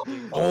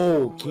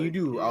 Oh, can you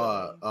do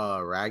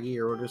Raggy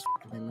or what is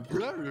fucking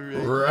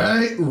name?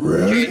 Right?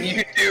 Can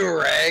you do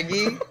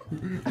Raggy?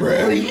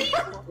 Raggy?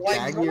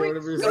 Raggy or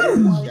whatever his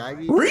name is.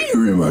 Shaggy?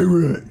 Reader in my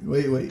right.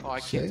 Wait. Oh, I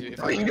can't do it.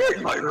 Finger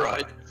in my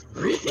right.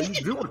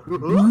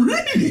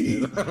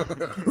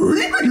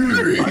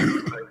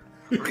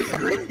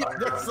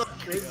 That's so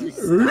crazy.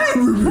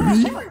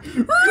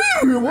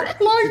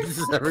 Like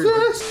this.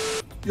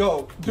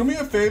 Yo, do me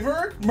a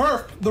favor,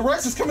 Murph. The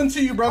rice is coming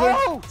to you, brother.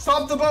 Oh!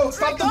 Stop the boat!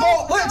 Stop the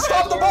boat! Let's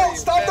stop the boat!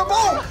 Stop the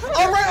boat!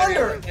 I'm right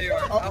under.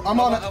 I'm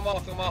on it. I'm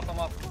off.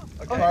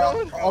 Okay.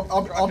 Alright,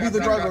 I'll be the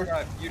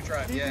driver. You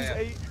drive.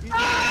 Yeah.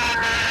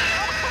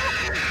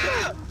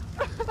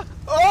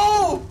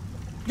 Oh!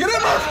 Get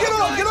in, Murph! Get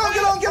on!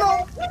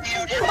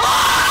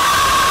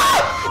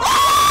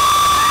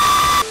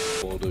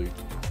 Oh, dude.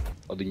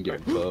 I didn't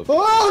get perfect.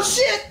 Oh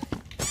shit!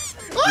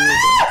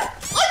 Ah!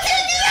 I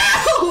can't get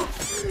out!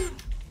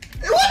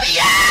 It won't be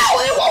out!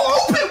 It won't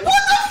open!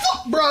 What the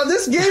fuck? Bro,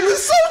 this game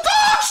is so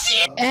dog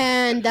shit!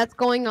 And that's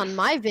going on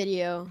my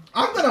video.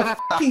 I'm gonna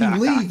fucking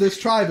leave this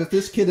tribe if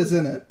this kid is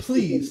in it.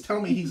 Please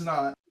tell me he's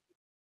not.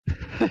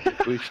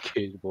 Which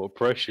kid more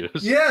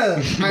precious?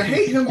 Yeah, I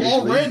hate him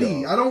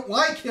already. I don't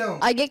like him.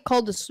 I get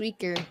called a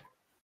squeaker.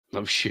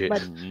 Oh shit.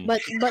 But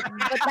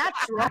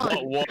that's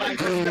wrong. What?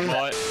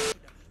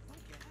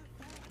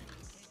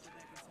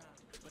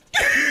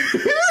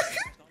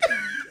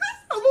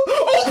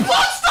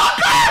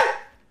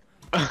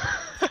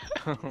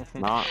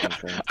 Nah,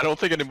 I don't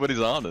think anybody's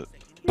on it.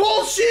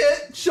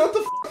 Bullshit! Shut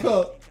the fuck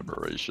up.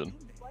 Preparation.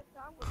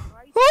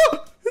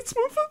 Oh, it's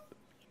moving.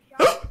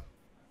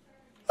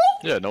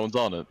 Yeah, no one's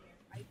on it.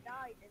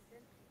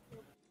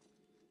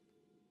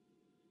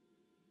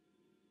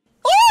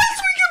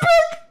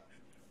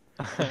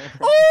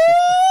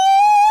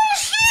 Oh,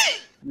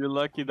 shit! You're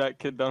lucky that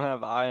kid don't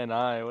have I and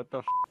I. What the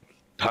f?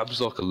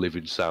 Pab's like a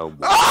living sound.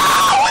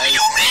 Oh, what do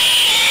you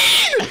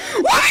mean?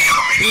 What do you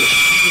mean?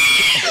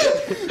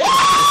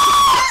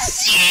 Oh,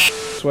 shit!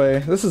 This way.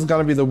 This is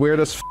gonna be the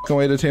weirdest fucking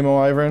way to tame a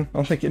wyvern. I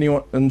don't think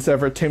anyone's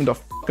ever tamed a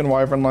fucking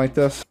wyvern like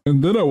this.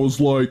 And then I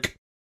was like,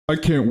 I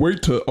can't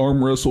wait to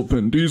arm wrestle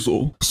Vin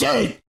Diesel.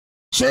 Cedric,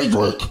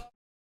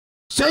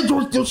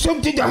 Cedric, there's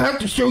something I have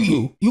to show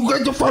you. You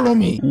got to follow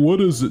me. What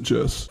is it,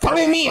 Jess?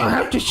 Follow me, I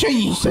have to show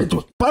you,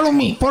 Cedric. Follow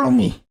me, follow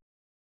me.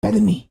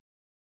 Follow me.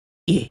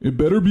 Yeah. It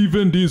better be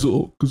Vin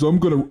Diesel, because I'm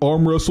gonna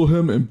arm wrestle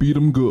him and beat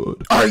him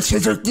good. Alright,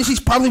 Cedric, this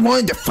is probably one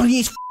of the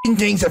funniest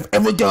things I've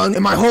ever done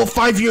in my whole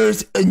 5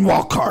 years in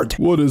wildcard.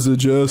 What is it,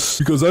 Jess?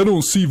 Because I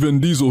don't see Vin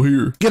Diesel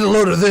here. Get a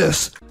load of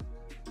this.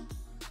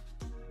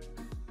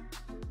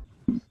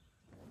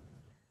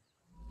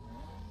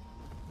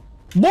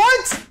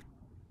 What?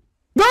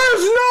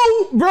 There's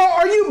no, bro.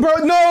 Are you, bro?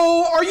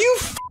 No, are you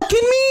fucking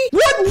me?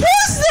 What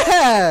was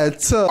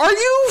that? Are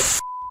you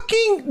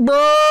fucking,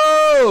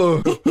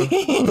 bro?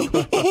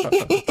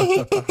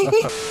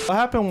 What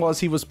happened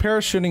was he was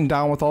parachuting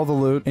down with all the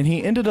loot, and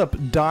he ended up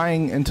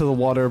dying into the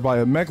water by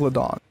a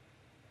megalodon.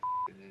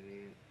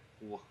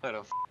 What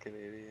a fucking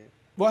idiot.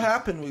 What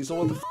happened, Weasel?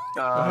 What the f?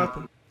 What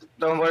happened?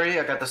 Don't worry,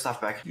 I got the stuff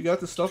back. You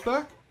got the stuff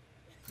back?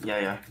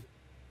 Yeah.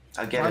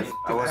 I get it.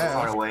 I wasn't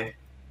far away.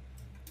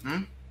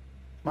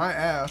 My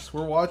ass,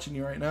 we're watching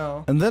you right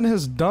now. And then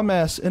his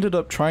dumbass ended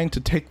up trying to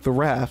take the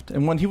raft,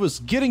 and when he was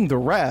getting the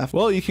raft,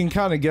 well, you can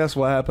kind of guess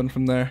what happened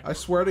from there. I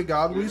swear to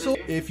God, Weasel,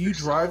 if you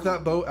drive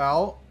that boat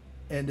out,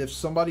 and if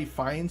somebody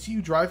finds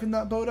you driving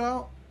that boat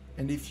out,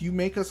 and if you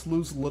make us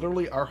lose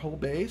literally our whole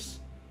base,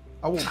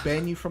 I will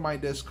ban you from my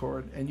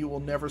Discord, and you will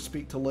never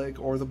speak to Lig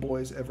or the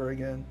boys ever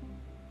again.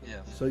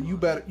 Yeah. So you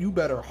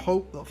better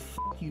hope the f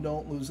you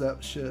don't lose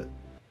that shit.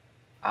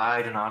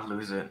 I do not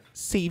lose it.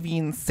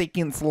 7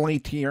 seconds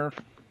later.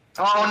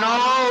 Oh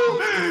no!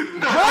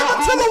 Drive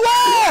into the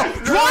wall!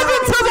 Drive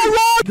into the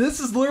wall! This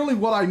is literally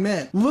what I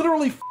meant.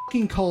 Literally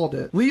fucking called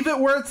it. Leave it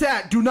where it's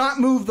at. Do not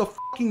move the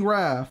fucking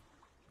raft.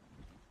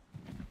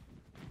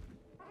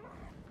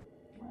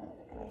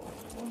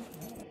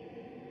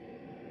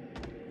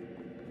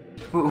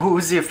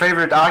 Who's your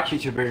favorite Ark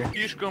YouTuber?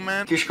 Kishko,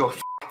 man. Kishko.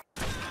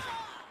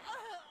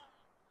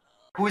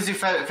 Who's your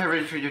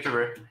favorite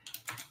YouTuber?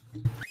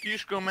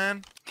 Kishko,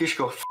 man.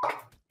 Kishko.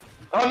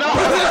 Oh no!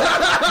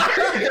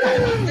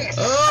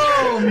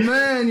 Oh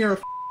man, you're a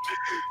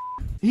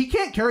he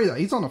can't carry that.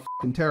 He's on a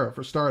fucking Terra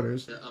for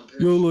starters.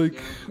 Yo, like,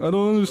 I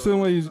don't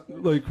understand why he's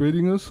like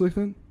rating us like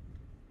that.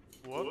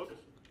 What?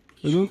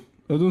 I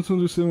don't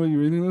understand why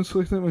you're rating us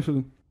like that, my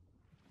friend.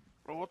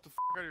 Bro, what the f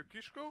are you,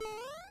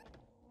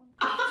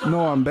 Kishko?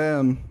 No, I'm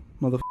Bam,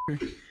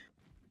 motherfucker.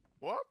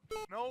 What?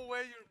 No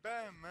way you're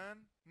Bam, man.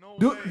 No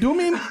way.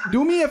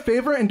 Do me a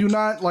favor and do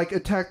not like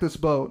attack this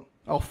boat.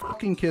 I'll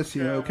fucking kiss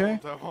you, okay?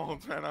 I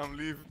won't, man. I'm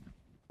leaving.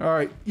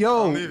 Alright,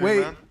 yo, leaving, wait.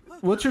 Man.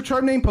 What's your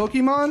tribe name,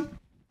 Pokemon?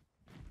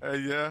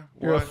 Yeah.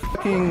 You're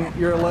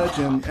a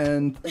legend,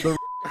 and the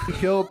you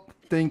killed,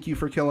 thank you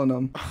for killing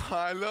them.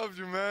 I love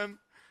you, man.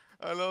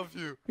 I love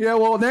you. Yeah,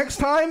 well, next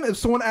time, if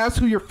someone asks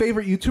who your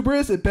favorite YouTuber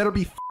is, it better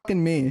be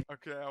fucking me.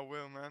 Okay, I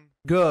will, man.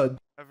 Good.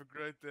 Have a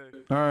great day.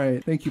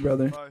 Alright, thank you,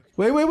 brother. Bye.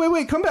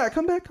 Wait, come back.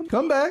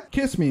 Come back.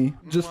 Kiss me.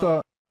 Just,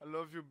 I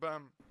love you,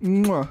 Bam.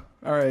 Mwah.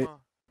 Alright.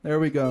 There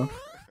we go.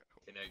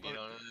 Can I get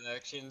on an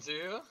action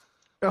too?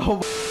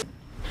 Oh.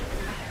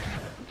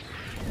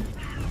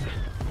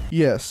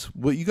 Yes,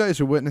 what you guys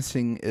are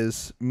witnessing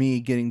is me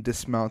getting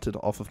dismounted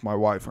off of my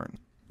wyvern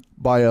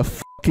by a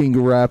fucking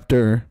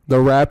raptor. The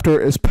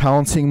raptor is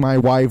pouncing my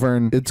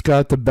wyvern. It's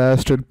got the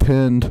bastard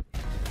pinned.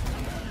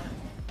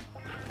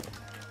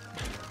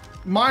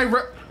 My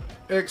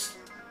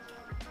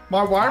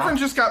wyvern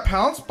just got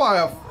pounced by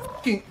a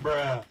fucking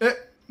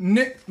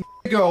nigga.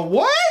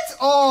 What?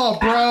 Oh,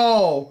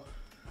 bro.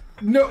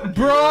 No,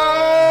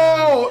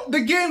 bro! The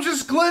game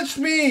just glitched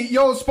me!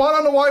 Yo, spawn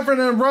on the wyvern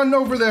and run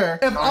over there.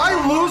 If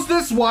I lose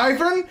this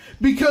wyvern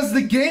because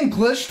the game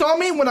glitched on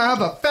me when I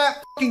have a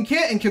fat fucking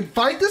kit and can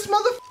fight this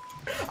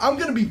motherfucker, I'm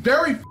gonna be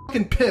very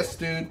fucking pissed,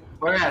 dude.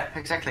 Where at?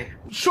 Exactly.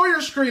 Show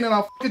your screen and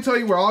I'll fucking tell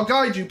you where. I'll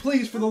guide you.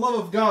 Please, for the love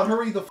of God,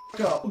 hurry the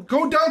fuck up.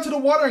 Go down to the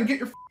water and get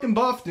your fucking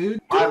buff, dude.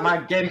 My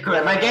game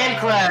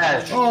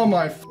crashed! Oh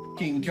my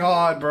fucking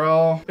God,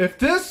 bro. If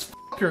this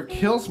fucker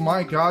kills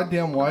my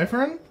goddamn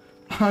wyvern,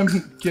 I'm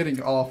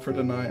getting off for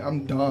tonight.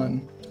 I'm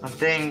done. I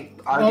think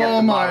I'll get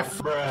oh my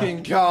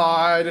fucking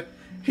God.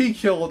 He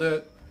killed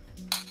it.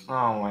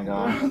 Oh my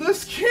God.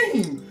 This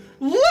game.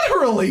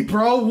 Literally,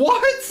 bro.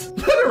 What?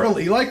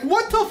 Literally. Like,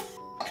 what the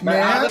fuck,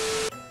 man?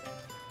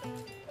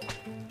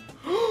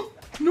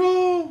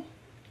 No.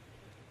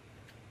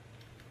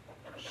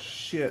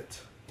 Shit.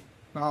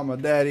 Nah, my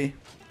daddy.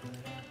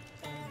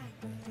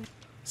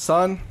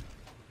 Son,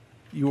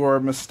 you are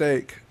a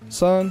mistake.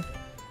 Son,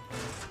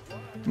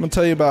 I'm gonna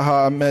tell you about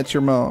how I met your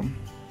mom.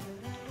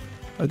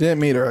 I didn't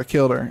meet her, I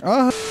killed her.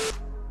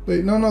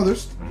 Wait, no,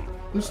 there's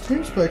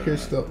teams back here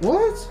still.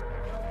 What?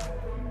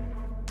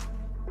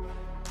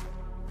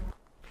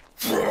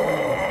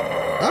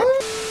 I'm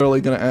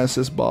really gonna ask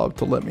this Bob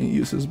to let me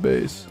use his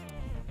base.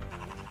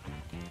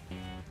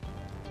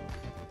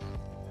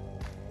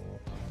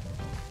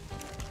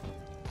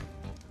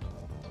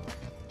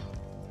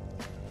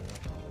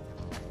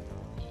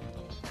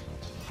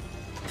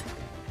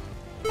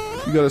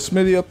 You got a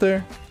smithy up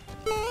there?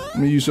 Let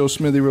me use your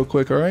smithy real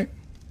quick, alright?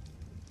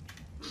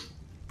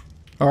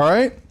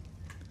 Alright?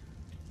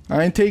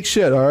 I ain't take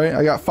shit, alright?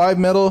 I got 5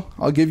 metal.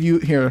 I'll give you,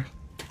 here.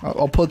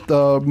 I'll put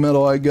the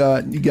metal I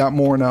got. You got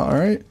more now,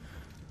 alright?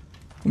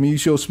 Let me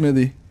use your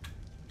smithy.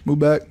 Move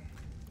back.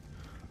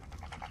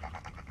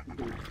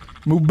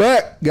 Move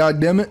back,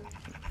 goddammit.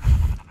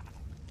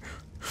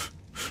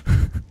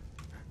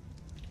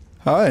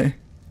 Hi.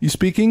 You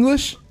speak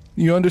English?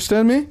 You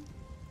understand me?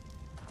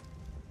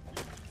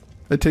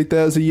 I take that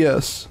as a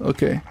yes.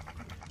 Okay.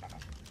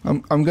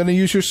 I'm gonna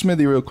use your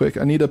smithy real quick.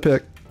 I need a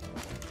pick.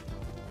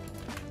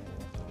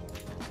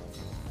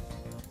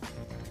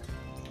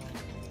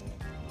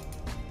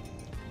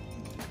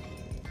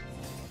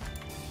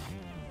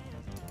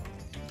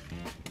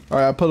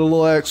 Alright, I put a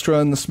little extra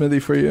in the smithy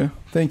for you.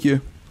 Thank you.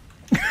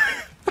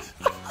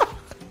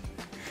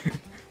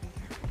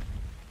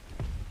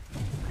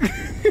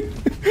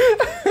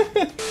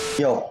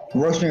 Yo,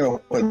 roast me real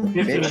quick,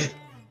 bitch.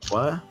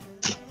 What?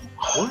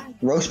 What?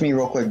 Roast me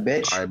real quick,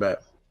 bitch. I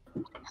bet.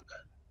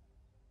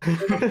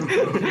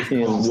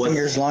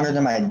 Fingers longer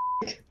than my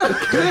dick.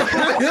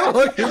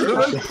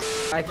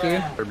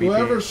 IQ.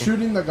 Whoever's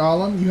shooting the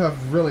golem, you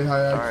have really high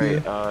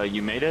IQ. Alright,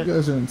 you made it? You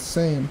guys are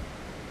insane.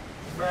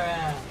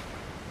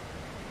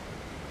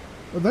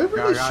 Are they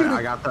really shooting?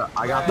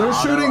 They're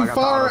shooting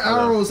fire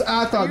arrows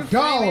at the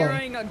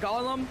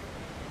golem.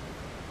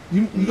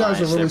 You guys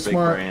are really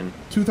smart.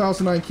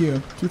 2,000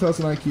 IQ.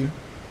 2,000 IQ.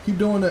 Keep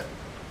doing it.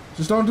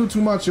 Just don't do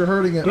too much. You're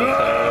hurting it.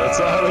 That's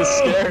why I was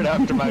scared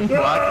after my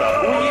block.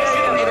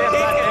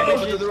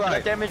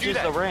 That damages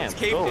the ramp.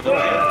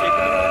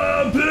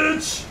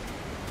 Bitch!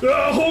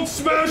 Hulk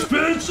smash,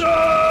 bitch!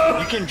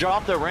 You can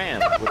drop the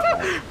ramp.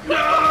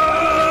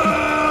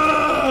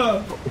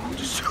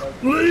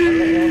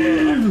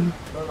 Leave!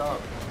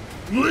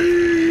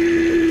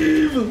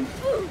 Leave!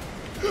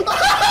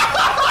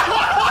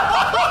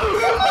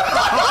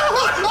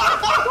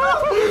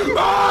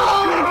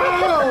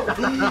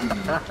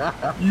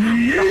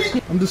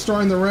 I'm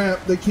destroying the ramp.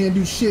 They can't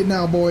do shit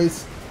now,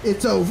 boys.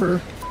 It's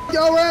over.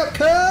 Yo, ramp,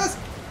 cuz!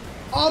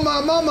 Oh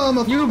my mama, I'm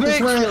a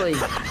this ramp.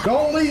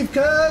 Don't leave,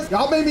 cuz!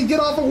 Y'all made me get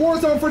off of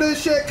Warzone for this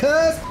shit,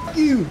 cuz! Fuck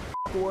you!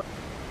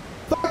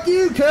 Fuck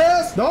you,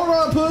 cuz! Don't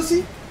run,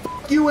 pussy!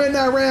 Fuck you in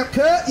that ramp,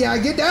 cut! Yeah,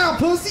 get down,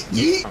 pussy!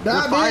 Yeet!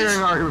 Die, bitch!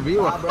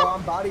 Nah, bro,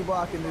 I'm body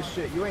blocking this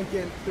shit. You ain't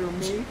getting through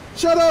me.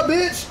 Shut up,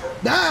 bitch!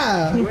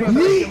 Die!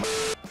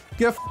 Yeet!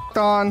 Get f***ed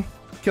on.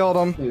 Killed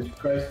him. Jesus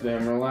Christ,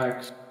 damn,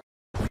 relax.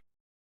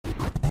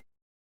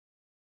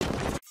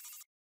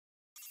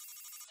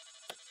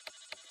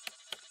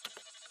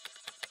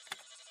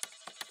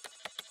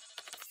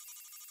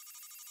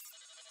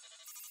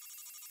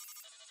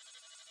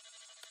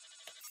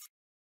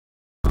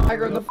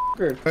 Tiger the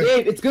fucker.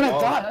 Dave, it's gonna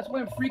die. That's why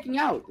I'm freaking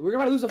out. We're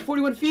about to lose a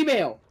 41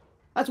 female.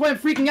 That's why I'm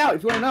freaking out,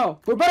 if you wanna know.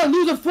 We're about to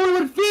lose a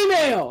 41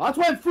 female! That's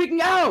why I'm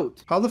freaking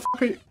out! How the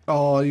fuck are you?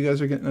 Oh, you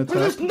guys are getting attacked.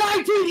 There's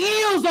 19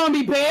 eels on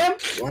me, Bam!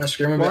 You wanna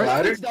scream a bit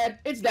louder? It's dead.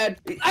 It's dead.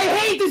 I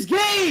hate this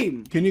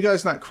game! Can you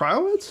guys not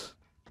cryo it?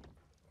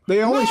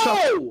 They only shock.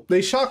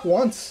 They shock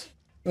once.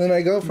 And then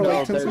I go for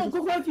like 10 seconds.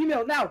 Go grab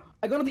female, now!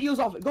 I go to the eels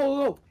off it.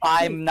 Go.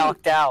 I'm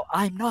knocked out.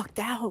 I'm knocked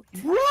out.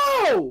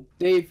 Bro!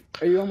 Dave,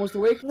 are you almost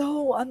awake?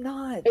 No, I'm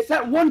not. It's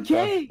at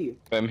 1K!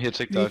 I'm hit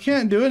TikTok. You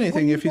can't do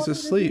anything if he's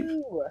asleep.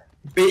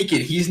 Bacon,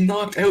 he's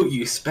knocked out,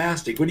 you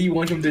spastic. What do you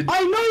want him to do?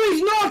 I know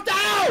he's knocked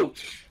out!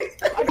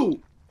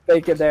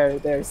 Bacon,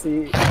 there,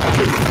 see.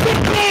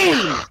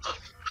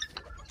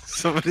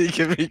 Somebody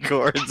give me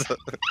cords.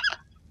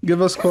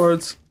 Give us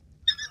cords.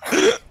 We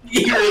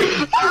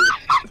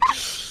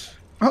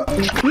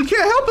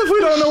can't help if we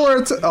don't know where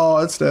it's. Oh,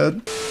 it's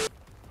dead.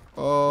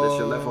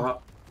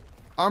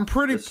 I'm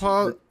pretty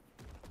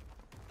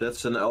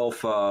That's an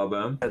alpha,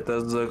 man. That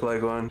does look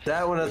like one.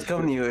 That one that's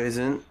coming to you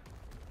isn't.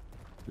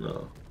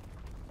 No.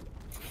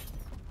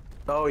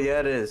 Oh yeah,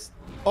 it is.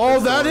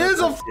 Oh, that is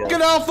a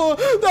fucking alpha.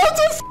 That's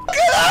a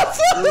fucking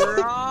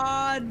alpha.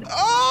 Run!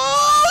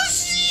 Oh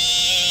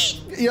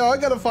shit! Yo, I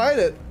gotta fight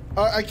it.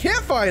 I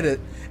can't fight it,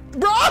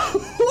 bro.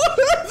 What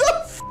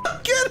the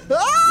fucking?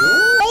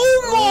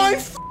 Oh my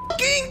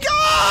fucking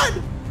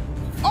god!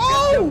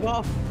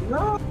 Oh!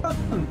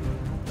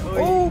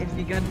 Oh! If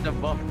you get the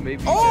buff,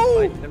 maybe you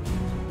can fight them.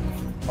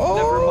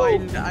 Never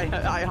mind.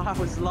 I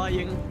was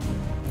lying.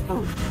 I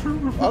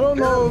don't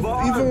know if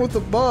even with the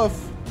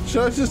buff.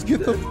 Should I just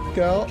get the fuck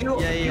out? Yeah.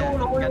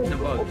 Get the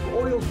buff.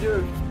 Oil,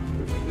 dude.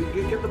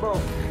 Get the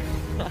buff.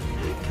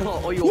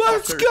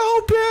 Let's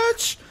go,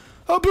 bitch!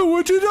 I've been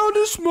waiting on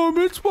this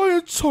moment my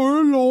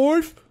entire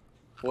life.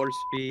 Force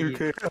speed.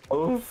 Okay.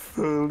 Oh,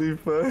 fully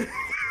fine.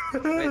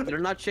 Wait, they're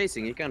not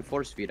chasing. You can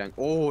force feed.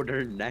 Oh,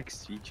 they're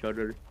next to each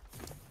other.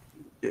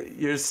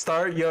 You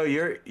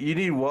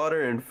need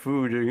water and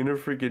food. You're gonna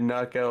freaking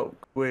knock out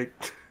quick.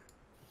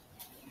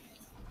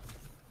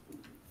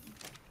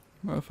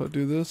 If I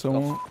do this, I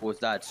won't.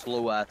 What's that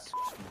slow ass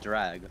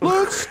drag?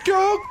 Let's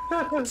go!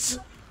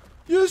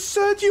 You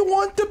said you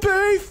want the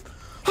beef!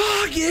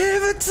 I'll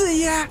give it to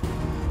ya!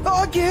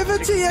 I'll give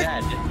it to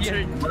ya!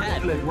 You're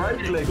dead. Right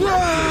click.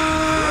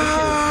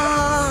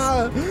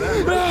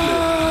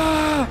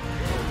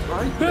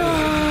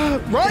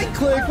 Right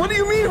click? What do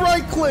you mean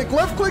right click?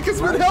 Left click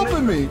has been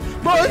helping me.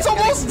 Bro, it's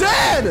almost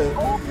dead.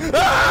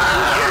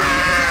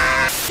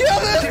 Kill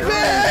this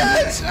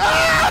bitch!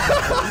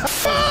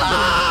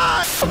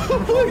 Oh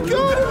my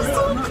god, I'm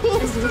so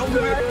close to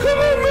death. Come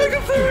on,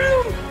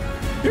 Megatherium!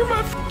 You're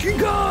my fucking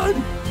god!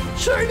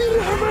 Shiny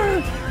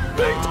hammer!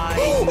 Big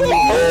oh!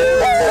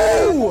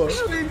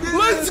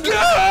 Let's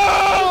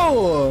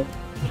go!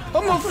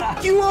 I'm gonna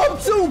fuck you up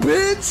too,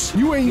 bitch!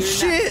 You ain't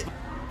shit!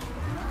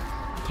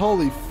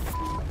 Holy f.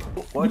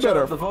 Watch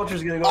out, the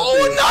vulture's gonna go.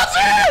 Oh,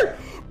 nothing!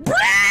 Bro!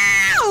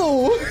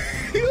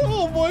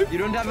 Oh boy. You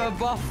don't have a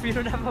buff. You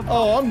don't have a buff.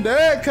 Oh, I'm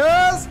dead,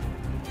 cuz.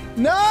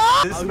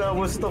 No! This man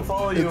will still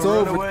follow you. It's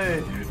Run over.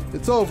 away.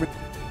 It's over.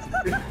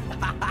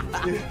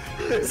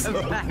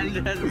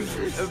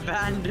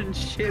 Abandoned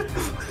ship.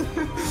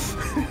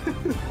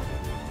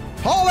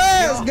 Haul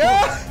ass,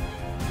 girl!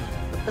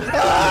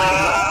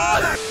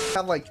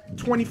 Have like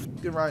 20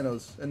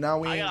 rhinos, and now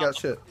we ain't got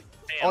shit.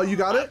 Oh, you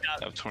got it?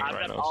 I've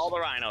got all the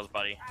rhinos,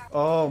 buddy.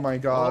 Oh my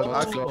god,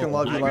 I fucking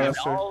love you,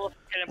 Lannister.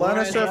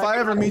 Lannister, if I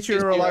ever meet you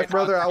in real life,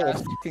 brother, I will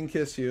fucking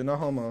kiss you. No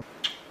homo.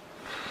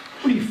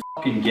 What are you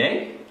fucking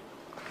gay?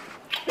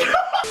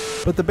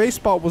 But the base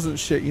spot wasn't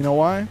shit, you know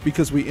why?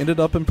 Because we ended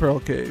up in Pearl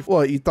Cave.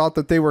 What, you thought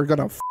that they were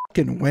gonna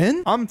fucking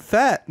win? I'm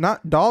fat,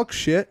 not dog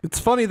shit. It's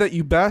funny that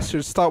you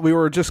bastards thought we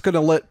were just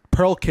gonna let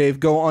Pearl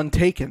Cave go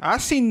untaken. I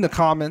seen the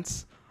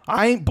comments.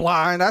 I ain't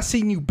blind. I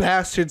seen you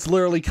bastards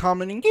literally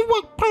commenting. You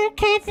went Pearl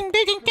Cave and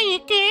didn't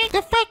take it.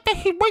 The fact that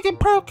he was in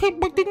Pearl Cave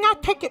but did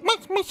not take it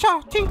makes me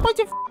salty. What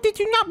the f did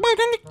you not put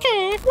in the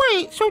cave?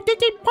 Wait, so did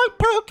they put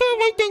Pearl Cave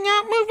and did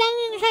not move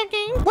in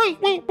something? Wait.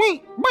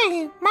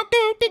 My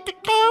dude did the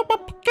girl,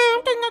 but the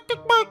girl did not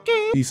take Pearl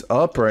Cave. He's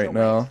up right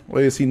now.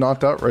 Wait, is he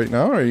knocked out right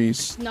now or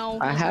he's... No.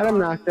 I had him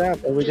knocked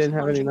out, but we didn't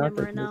have any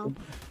knockouts.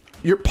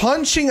 You're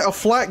punching a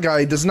flat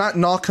guy does not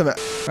knock him out.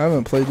 I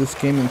haven't played this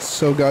game in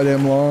so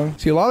goddamn long.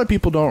 See, a lot of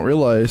people don't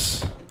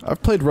realize.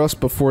 I've played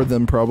Rust before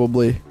them,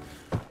 probably.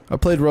 I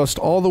played Rust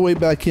all the way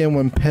back in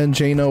when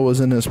Pangeno was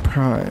in his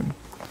prime.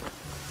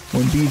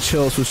 When B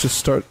Chills was just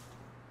start...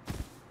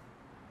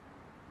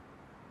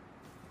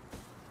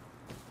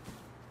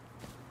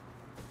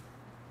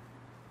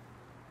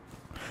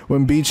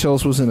 When B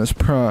Chills was in his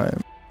prime.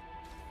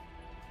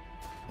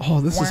 Oh,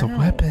 this is a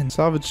weapon.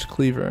 Salvage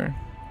Cleaver.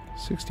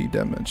 60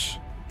 damage.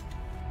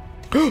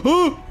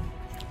 Yeet!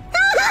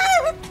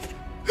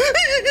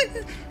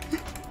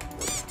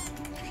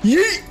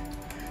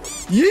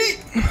 Yeet!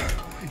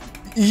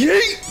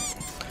 Yeet!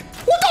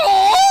 What the?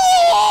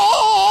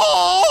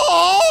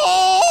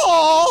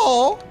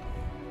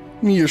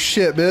 Give me your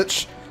shit,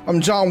 bitch.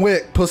 I'm John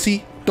Wick,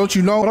 pussy. Don't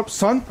you know? What up,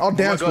 son? I'll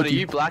dance oh my god, with you.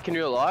 are you black in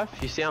real life?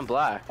 You see I'm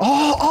black.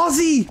 Oh,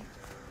 Aussie!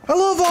 I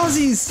love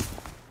Aussies!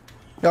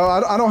 Yo,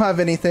 I don't have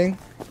anything.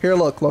 Here,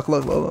 look.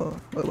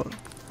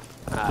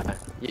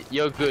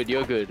 You're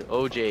good.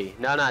 OG.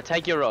 No,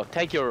 take your rock.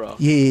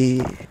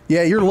 Yeah,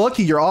 you're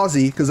lucky you're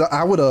Aussie, because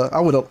I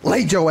would've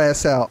laid your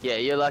ass out. Yeah,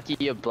 you're lucky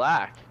you're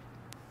black.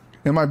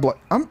 Am I black?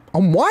 I'm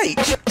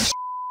white.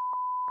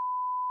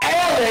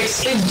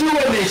 Alex is doing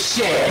this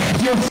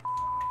shit. You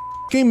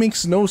Game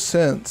makes no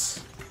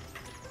sense.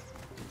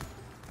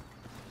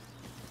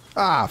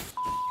 Ah.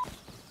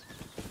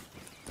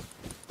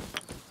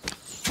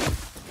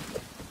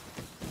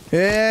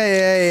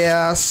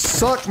 Yeah.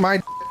 Suck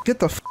my. Get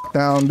the f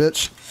down,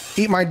 bitch.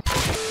 Eat my.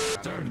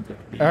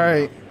 All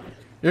right,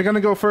 you're gonna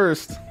go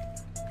first.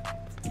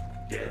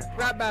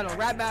 Rap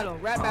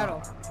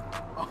battle.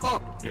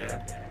 Oh.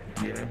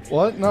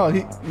 What? No,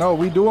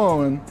 we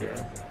duoing.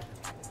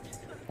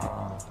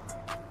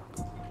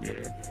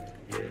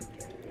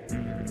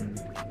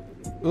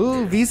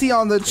 Ooh, VZ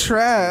on the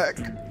track.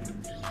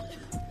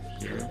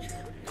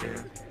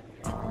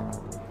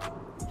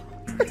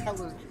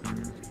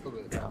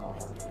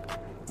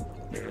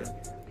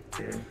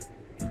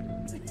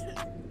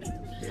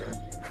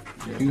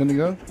 You gonna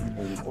go?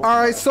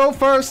 Alright, so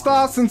first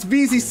off, since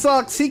VZ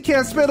sucks, he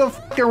can't spit a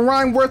fucking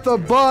rhyme worth a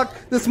buck.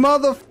 This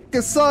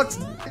motherfucker sucks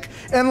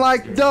and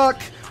like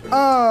duck.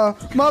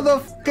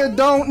 Motherfucker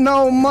don't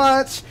know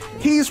much.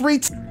 He's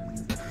bitch,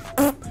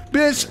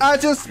 I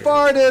just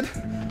farted.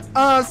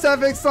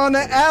 Sevix on the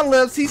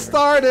ad-libs, he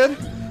started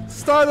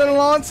a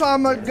long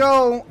time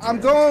ago. I'm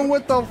going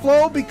with the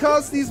flow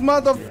because these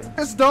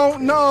motherfuckers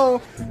don't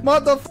know.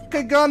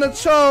 Motherfucker gonna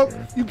choke.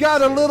 You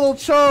got a little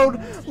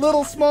chode,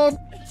 little small.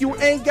 You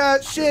ain't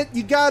got shit.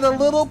 You got a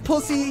little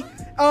pussy,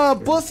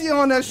 bussy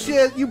on that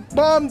shit. You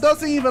mom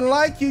doesn't even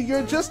like you.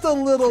 You're just a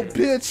little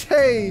bitch.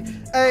 Hey,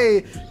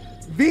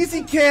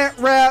 VZ can't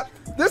rap.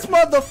 This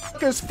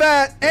motherfucker's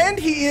fat and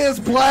he is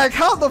black.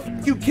 How the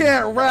f you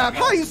can't rap?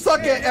 How you suck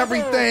at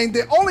everything?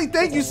 The only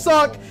thing you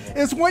suck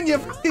is when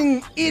you're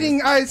f***ing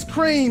eating ice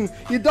cream.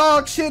 You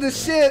dog shit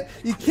is shit.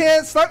 You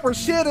can't suck for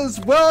shit as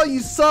well. You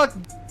suck.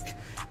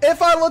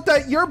 If I looked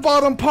at your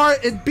bottom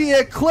part, it'd be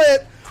a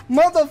clit.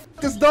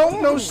 Motherfuckers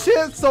don't know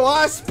shit, so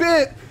I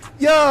spit.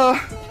 Yeah.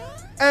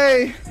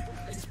 Hey,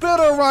 spit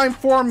a rhyme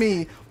for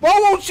me. Why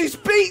won't you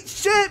speak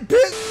shit,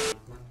 bitch?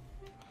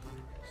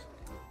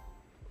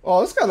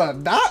 Oh, it's got a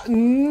dot.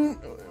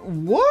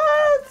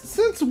 What?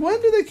 Since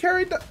when do they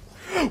carry that?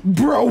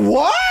 Bro,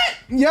 what?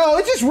 Yo,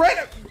 it just ran.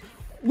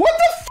 What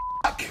the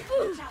fuck?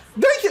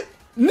 The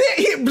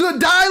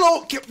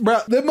Dilo, bro,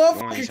 the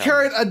motherfucker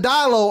carried a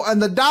Dilo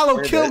and the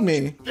Dilo killed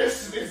me.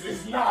 This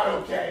is not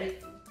okay.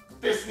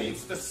 This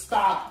needs to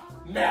stop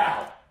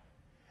now.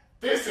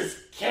 This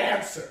is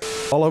cancer.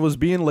 While I was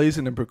being lazy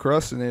and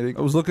procrastinating,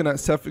 I was looking at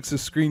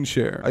Sefix's screen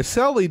share. I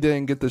sadly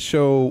didn't get to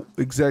show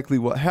exactly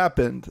what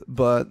happened,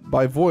 but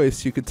by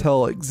voice, you could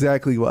tell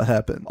exactly what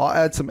happened. I'll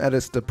add some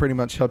edits to pretty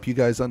much help you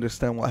guys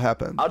understand what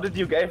happened. How did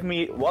you give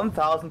me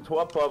 1,000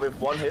 torpor with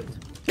one hit?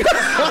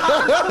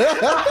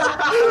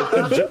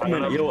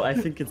 German. Yo, I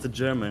think it's a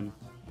German.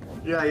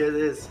 Yeah, it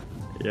is.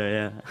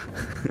 Yeah.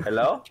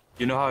 Hello?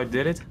 You know how I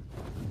did it?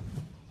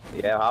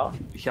 Yeah, how?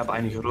 Ich habe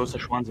eine große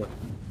Schwanze.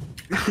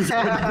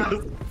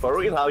 For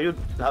real, how do you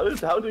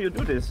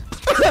do this?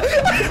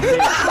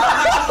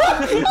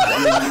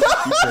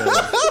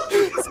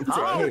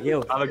 Hey,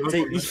 yo,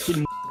 say ich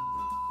bin.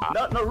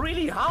 No,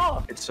 really,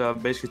 how? It's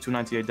basically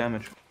 298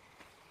 damage.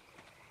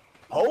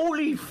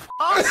 Holy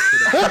fuck!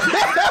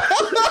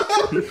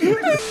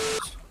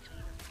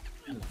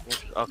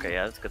 Okay,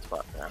 yeah, that's a good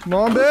spot. Yeah. Come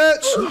on,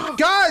 bitch!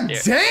 God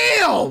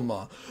damn!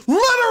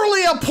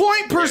 Literally a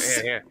point per.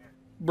 Here.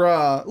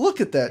 Bruh,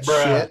 look at that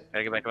shit.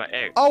 Gotta get back to my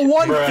egg. A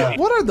 150.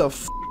 What are the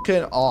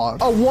fucking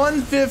odds? A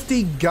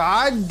 150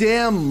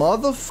 goddamn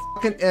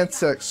motherfucking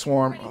insect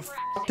swarm. I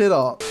fucked it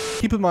up.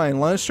 Keep in mind,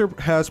 Lannister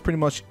has pretty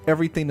much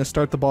everything to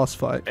start the boss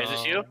fight. Is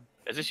this you?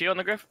 Is this you on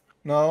the griff?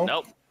 No.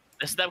 Nope.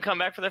 This is them coming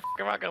back for their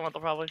fucking rocket launcher,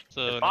 probably.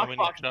 So,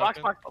 box.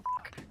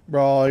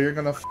 Bro, you're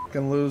gonna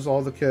fucking lose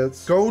all the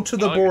kids. Go to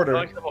the border.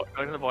 Go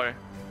to the border.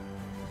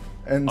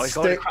 And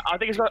stay. I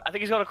think he's going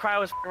to cry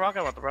with his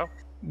rocket launcher, bro.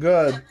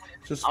 Good.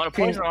 Just. I'm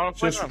gonna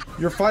poison him.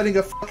 You're fighting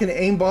a fucking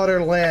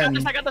aimbotter land.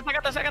 I got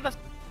this.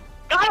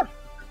 Got him!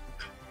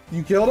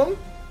 You killed him?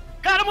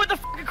 Got him with the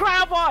fucking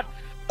cryopod!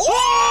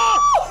 Oh!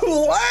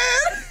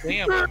 What?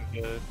 Damn, I'm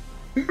good.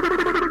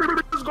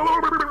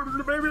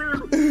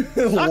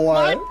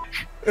 What?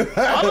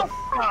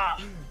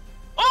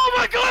 Oh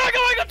my god, I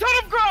got a ton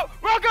of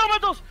rock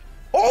elementals!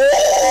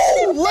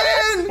 Oh!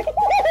 Land!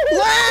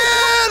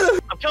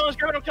 Land! I'm killing this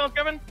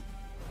Griffin.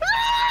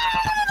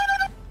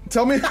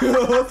 Tell me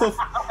what the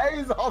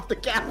He's off the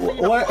caffeine.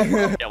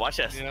 Yeah, watch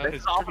this. Yeah,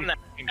 this is all from them.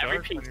 Every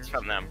piece is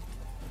from them.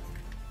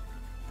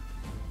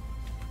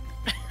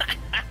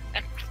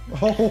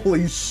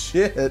 Holy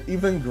shit,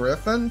 even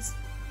griffins?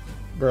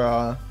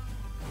 Bruh.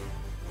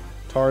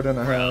 Tard and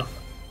a half.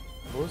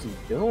 What's he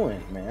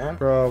doing, man?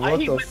 Bro, what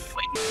the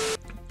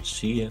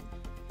See ya.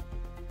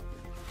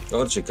 Oh,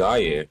 there's a guy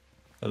here.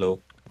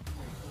 Hello.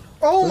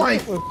 Oh my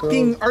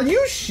fucking, are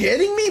you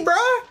shitting me,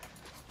 bruh?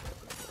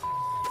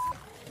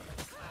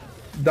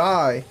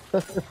 Die.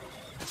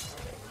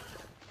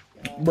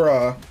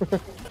 Bruh.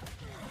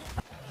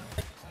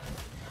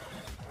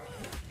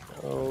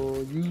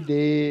 Oh, you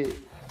did.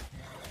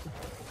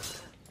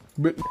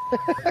 But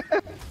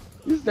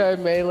you started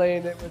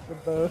meleeing it with the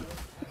bow.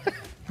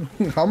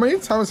 how many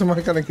times am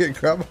I gonna get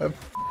grabbed by a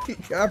fucking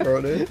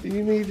cabro, dude?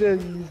 You need to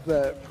use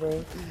that,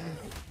 bro.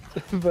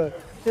 But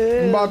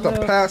I'm about to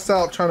pass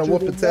out trying to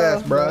whoop its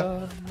ass,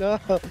 bruh. No,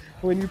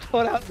 when you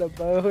pull out the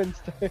bow and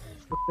start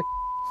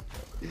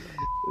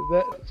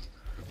that.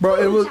 Bro,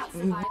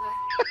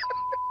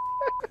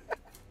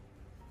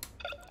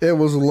 it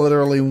was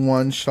literally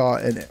one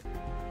shot in it.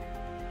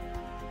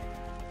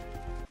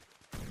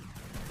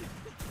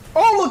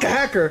 Oh, look, a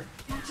hacker!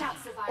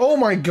 Oh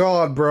my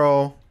god,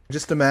 bro.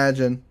 Just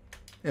imagine.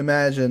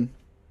 Imagine.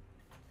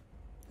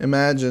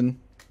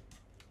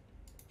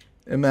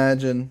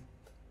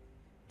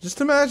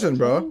 Just imagine,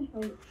 bro.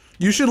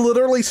 You should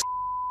literally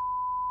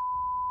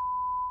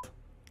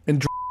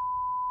and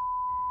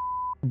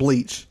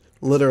bleach.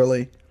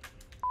 Literally.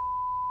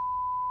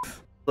 A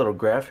little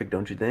graphic,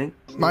 don't you think?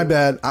 My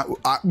bad.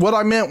 What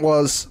I meant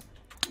was,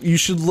 you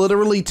should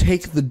literally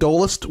take the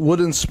dullest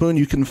wooden spoon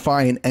you can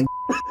find and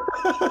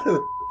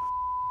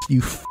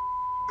you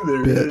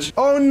bitch.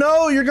 Oh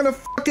no, you're gonna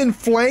fucking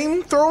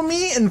flamethrow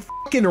me in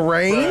fucking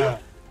rain?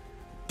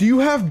 Do you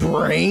have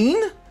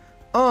brain?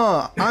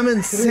 I'm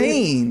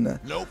insane.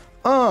 Nope.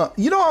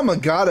 You know I'm a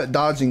god at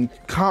dodging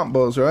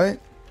combos, right?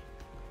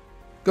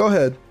 Go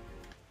ahead.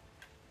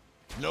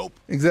 Nope.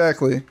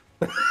 Exactly.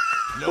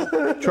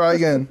 Nope. Try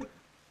again.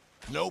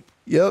 Nope.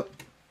 Yep.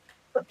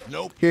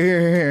 Nope.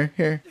 Here.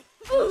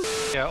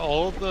 Yeah,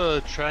 all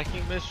the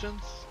tracking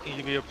missions need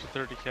to be up to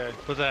 30k.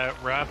 But that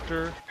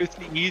Raptor, it's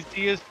the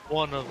easiest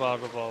one out of all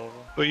of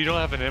them. But you don't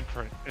have an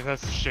imprint, and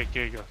that's the shit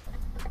Giga.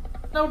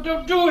 No,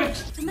 don't do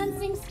it!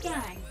 Commencing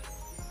scanning.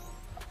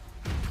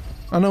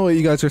 I know what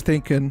you guys are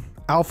thinking.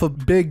 Alpha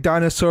big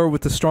dinosaur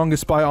with the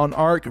strongest bite on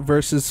Ark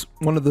versus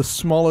one of the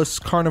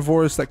smallest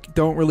carnivores that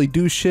don't really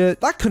do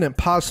shit. That couldn't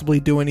possibly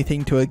do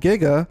anything to a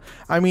Giga.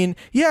 I mean,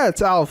 yeah,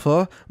 it's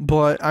Alpha,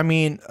 but I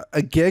mean,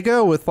 a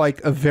Giga with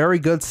like a very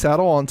good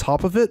saddle on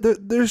top of it,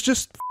 there's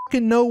just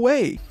fucking no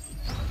way.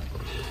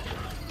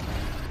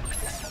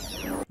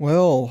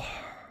 Well,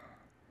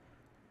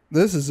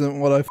 This isn't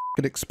what I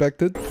f***ing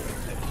expected.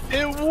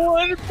 In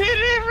one pit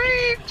it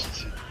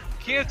reached!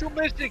 Cancel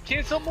mission,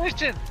 cancel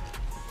mission!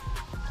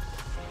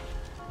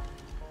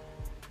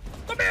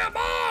 Come here,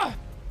 boy!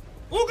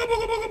 Ooga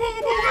booga booga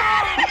booga booga!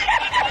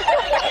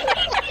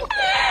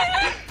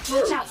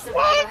 Watch out,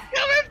 survivor.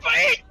 Coming for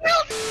you!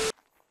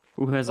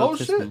 Who has Oh,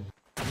 autism? shit.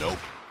 Nope.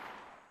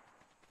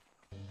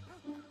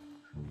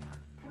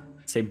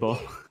 Say ball.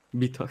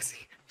 Be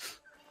toxic.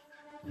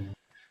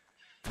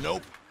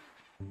 Nope.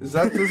 Is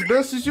that as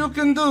best as you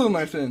can do,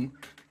 my friend?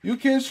 You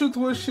can't shoot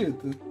worth shit.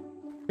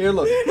 Here,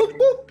 look. Boop,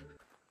 boop.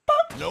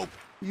 Nope.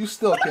 You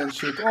still can't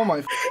shoot. Oh my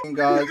f***ing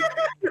god.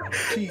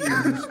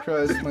 Jesus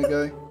Christ, my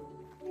guy.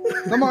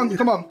 Come on,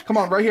 come on, come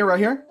on. Right here, right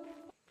here.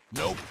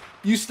 Nope.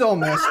 You still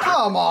missed.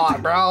 Come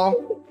on,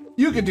 bro.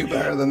 You could do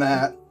better than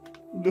that.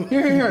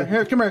 Here.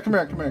 Come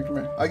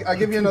here. I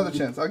give you another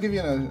chance. I'll give you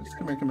another chance.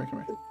 Come here.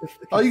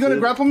 Are you gonna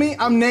grapple me?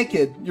 I'm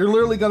naked. You're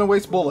literally gonna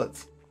waste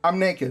bullets. I'm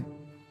naked.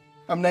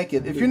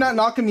 If you're not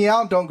knocking me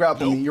out, don't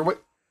grapple me. You're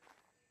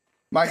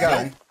my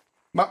guy.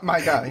 My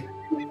guy.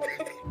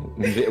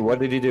 What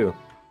did he do?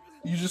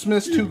 You just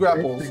missed 2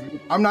 grapples.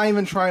 I'm not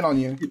even trying on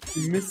you.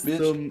 You missed bitch.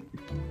 them.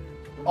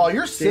 Oh,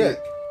 you're sick.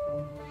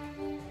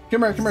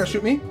 Come here.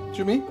 Shoot me.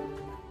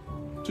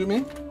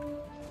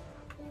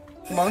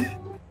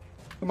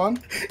 Come on.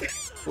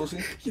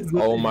 Pussy.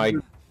 Oh my.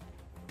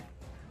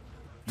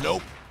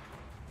 Nope.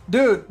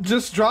 Dude,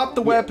 just drop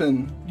the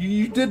weapon.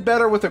 You did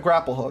better with a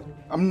grapple hook.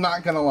 I'm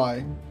not gonna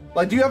lie.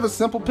 Like, do you have a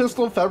simple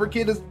pistol,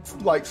 fabricated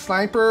like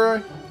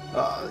sniper?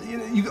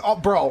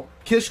 Bro,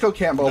 Kishko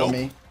can't bully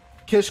me.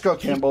 Kishko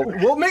can't bully.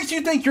 What makes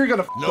you think you're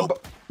gonna?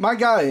 Nope. My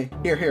guy,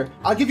 here.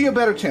 I'll give you a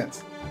better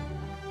chance.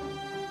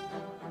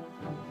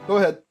 Go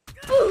ahead.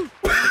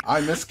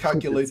 I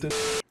miscalculated.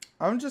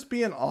 I'm just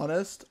being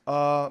honest.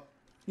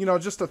 You know,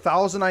 just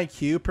 1,000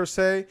 IQ per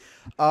se.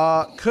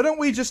 Couldn't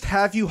we just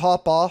have you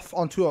hop off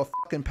onto a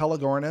fucking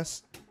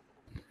Pelagornis?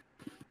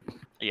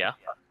 Yeah.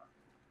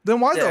 Then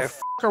why the f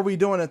are we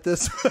doing it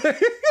this way?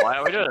 Why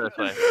are we doing it this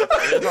way?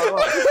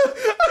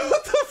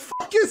 What the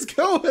fuck is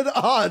going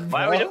on, bro?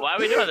 Why are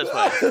we doing it this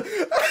way?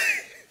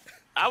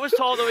 I was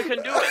told that we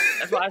couldn't do it.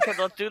 That's why I said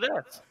let's do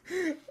this.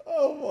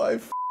 Oh my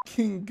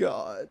fucking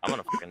god. I'm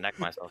gonna fucking neck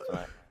myself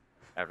tonight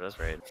after this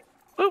raid.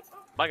 Boop.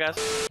 Bye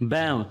guys.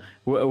 Bam.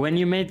 When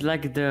you made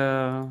like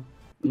the,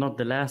 not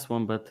the last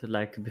one, but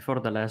like before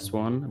the last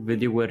one,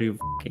 video where you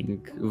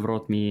fucking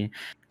brought me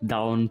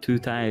down 2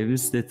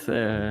 times, that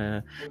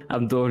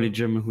I'm the only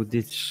German who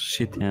did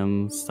shit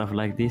and stuff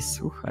like this.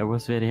 Ooh, I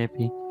was very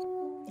happy.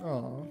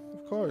 Oh,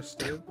 of course,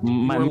 dude.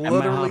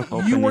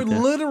 You were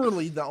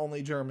literally the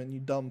only German, you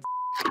dumb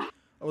f.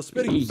 I was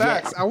spitting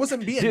facts. I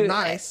wasn't being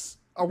nice.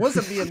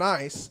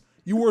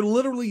 You were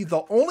literally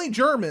the only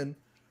German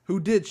who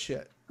did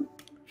shit.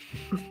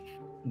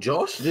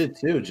 Josh did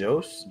too,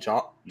 Josh.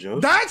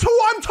 That's who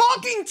I'm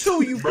talking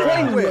to, you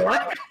play with.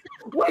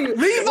 Wait,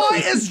 Levi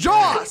is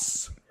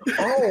Joss.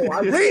 Oh,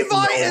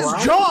 Levi is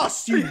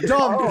Joss, you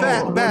dumb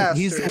fat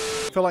bastard. I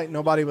feel like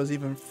nobody was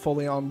even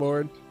fully on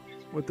board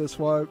with this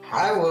vibe.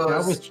 I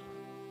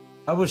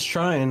was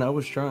trying.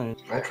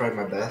 I tried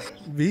my best.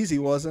 VZ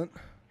wasn't.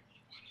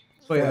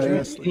 Oh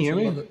yeah, can you hear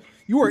me?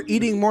 You were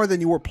eating more than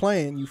you were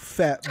playing, you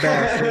fat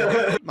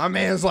bastard. My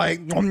man's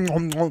like, nom,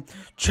 nom, nom,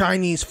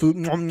 Chinese food,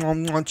 nom,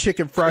 nom, nom,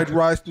 chicken fried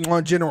rice,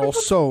 nom, General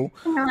So.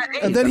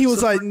 And then he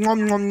was like,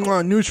 nom, nom,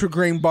 nom,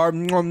 Nutri-Grain bar,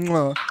 nom,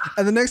 nom.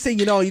 And the next thing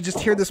you know, you just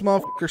hear this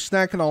motherfucker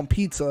snacking on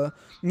pizza.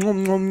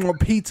 Nom, nom, nom,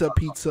 pizza,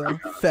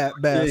 fat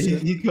bastard. Yeah,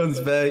 he comes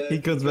back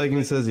and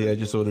he says, yeah, I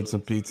just ordered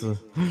some pizza.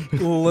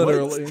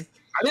 Literally. What?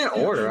 I didn't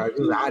order. I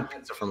just had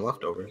pizza from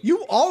leftovers.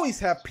 You always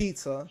have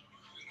pizza.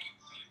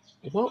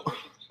 Well,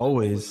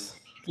 always.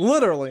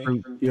 Literally.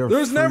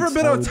 There's never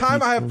been a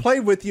time I have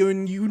played with you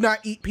and you not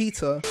eat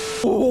pizza.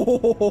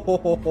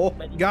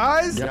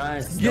 Guys,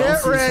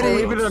 get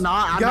ready. Believe it or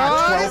not,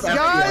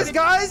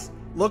 Guys,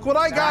 look what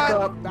I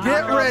got.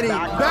 Get ready.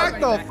 Back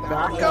the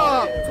fuck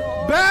up.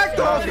 Back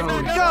the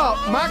fuck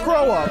up.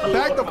 Macro up.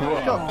 Back the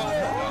fuck up.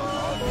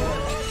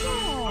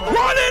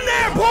 Run in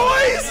there,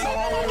 boys.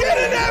 Get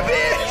in that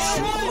bitch.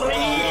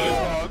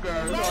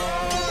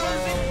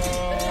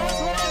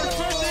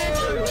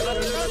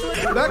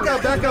 Back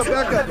up. Back the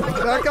fuck up.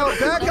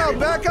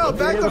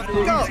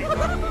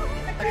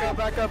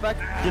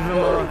 Give him a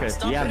rocket.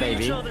 Yeah,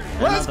 baby.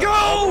 Let's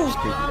go.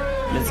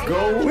 Let's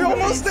go. We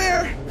almost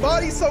there.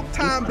 Body soak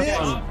time,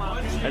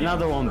 bitch.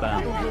 Another one,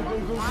 bam.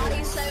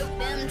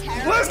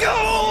 Let's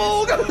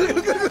go.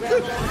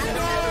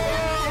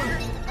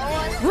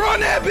 Run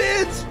that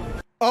bitch.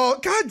 Oh,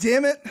 god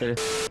damn it.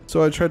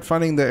 So I tried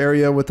finding the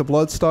area with the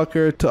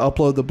Bloodstalker to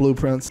upload the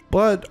blueprints,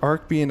 but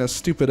Ark being as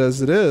stupid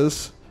as it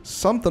is,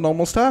 something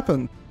almost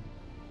happened.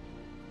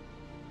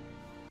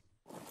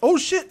 Oh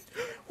shit!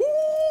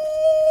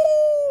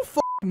 Ooh,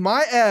 fuck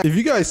my ass. If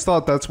you guys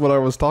thought that's what I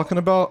was talking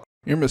about,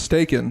 you're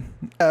mistaken.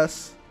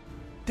 Yes.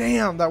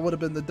 Damn, that would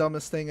have been the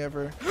dumbest thing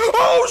ever.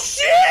 Oh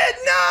shit!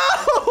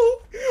 No!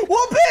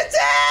 Whoop its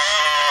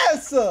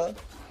ass!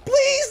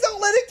 Please don't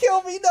let it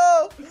kill me,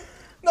 no!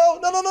 No.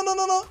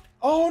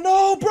 Oh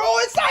no, bro,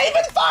 it's not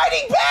even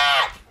fighting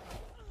back!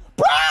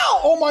 Bro!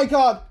 Oh my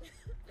god.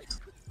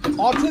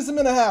 Autism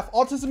and a half.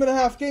 Autism and a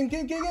half. Game.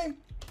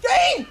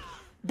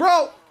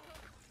 Bro!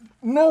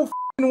 No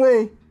f***ing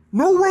way.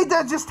 No way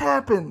that just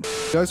happened.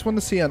 You guys want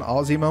to see an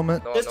Aussie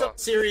moment? Just on a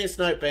serious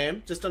note,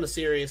 Bam. Just on a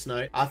serious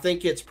note. I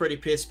think it's pretty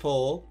piss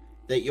poor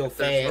that your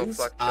fans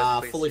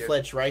are fully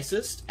fledged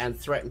racist and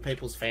threaten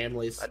people's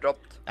families. I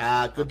dropped.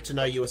 Good to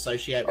know you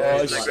associate with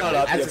Oh, shut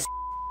up.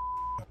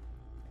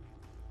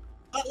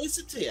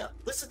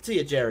 Listen to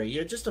you, Jerry.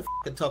 You're just a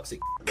fucking toxic.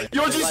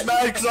 You're just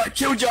mad because I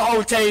killed your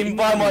whole team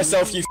by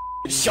myself, you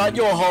shut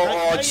your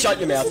whole shut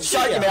your mouth.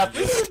 Shut your mouth.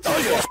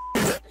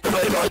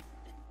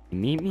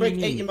 Quick,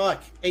 eat your mic.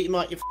 Eat your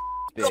mic, you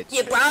Look,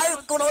 you bro.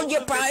 Good on you,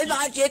 bro.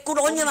 Like, yeah, good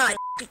on you, mate.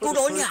 Good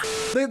on you.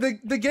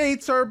 The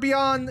gates are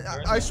beyond.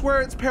 I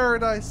swear it's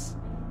paradise.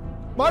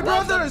 My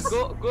brothers!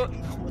 Go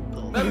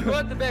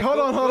at the back. Hold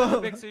on. Go at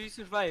the back so you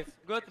survive.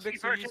 Go at the back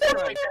so you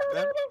survive.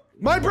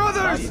 My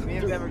brothers!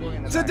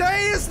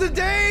 Today is the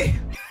day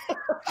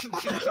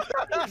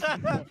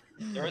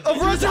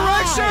of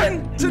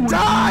resurrection to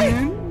die!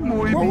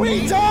 When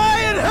we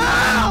die in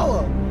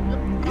hell!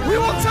 We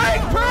will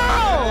take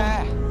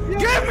Pearl!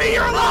 Give me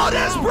your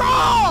loudest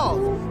brawl!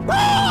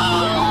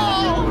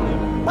 Brawl!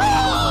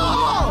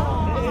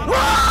 Brawl!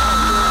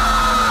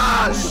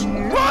 Rush!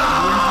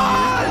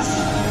 Rush!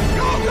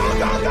 Go!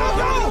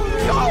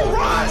 Go,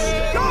 Rush!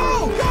 Go!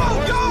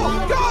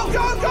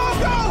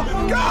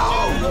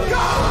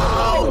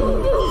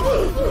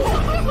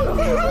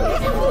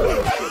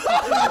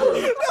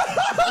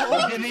 I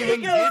didn't even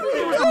get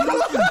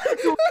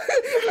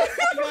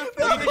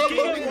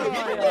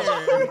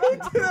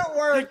It didn't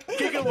work.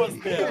 Giga was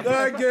there.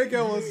 That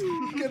Giga was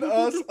fucking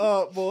us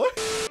up, boy.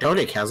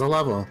 Dodic has a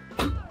level.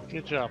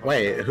 Good job.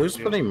 Wait, who's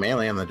putting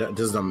melee on the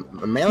does the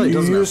melee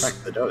doesn't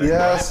affect the Dodic?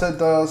 Yes, it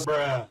does.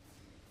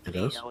 It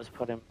does? I was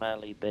putting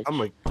melee, bitch. I'm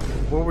like,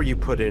 what were you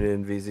putting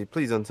in, VZ?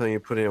 Please don't tell me you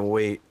put in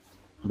weight.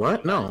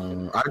 What?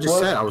 No, I just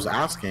said I was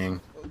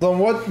asking. Then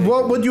what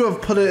would you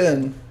have put it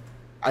in?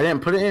 I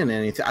didn't put it in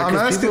anything. I'm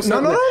asking. No.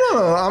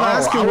 I'm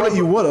asking what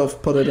you would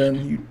have put it in.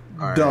 You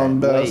dumb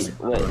bastard.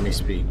 Let me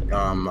speak.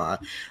 I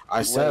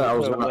said I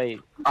was gonna.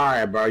 All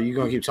right, bro. You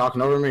gonna keep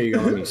talking over me? Or you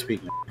gonna let me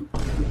speak?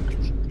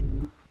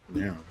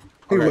 Yeah.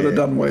 He would have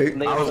done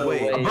wait. I was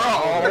waiting. Bro,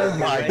 oh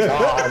my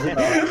god.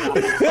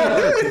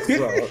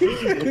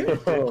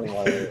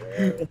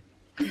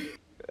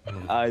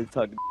 I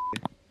talk.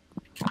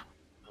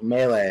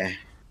 Melee.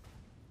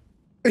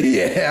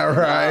 Yeah,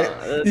 right.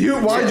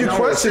 Why'd you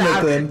question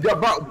it then? Yeah,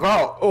 bro,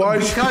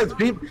 because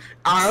people,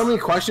 I only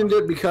questioned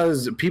it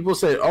because people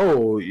said,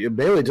 "Oh,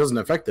 melee doesn't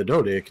affect the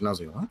Dodic," and I was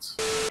like, "What?"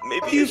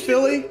 Maybe you,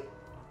 Philly,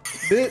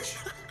 bitch.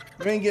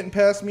 You ain't getting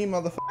past me,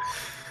 motherfucker.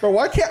 Bro,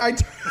 why can't I?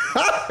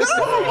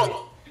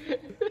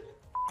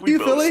 You,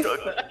 Philly?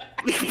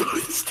 We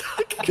both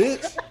stuck.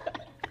 Bitch.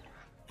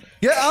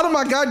 Get out of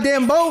my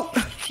goddamn boat.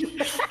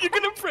 You're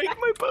gonna break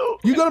my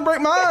boat. You're gonna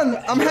break mine.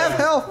 I'm half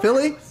health,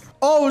 Philly.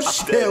 Oh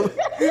shit.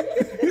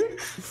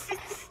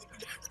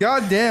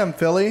 God damn,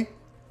 Philly.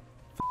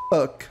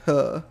 Fuck.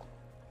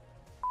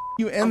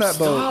 You and that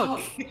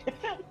boat.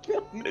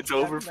 It's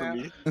over for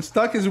me. And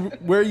stuck is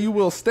where you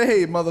will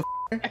stay, motherfucker.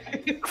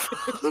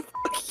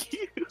 Fuck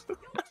you.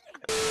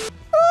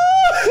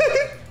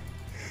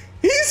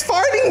 He's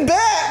fighting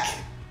back.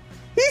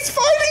 He's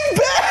fighting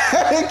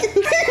back.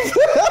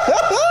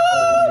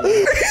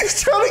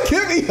 He's trying to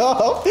get me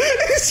off.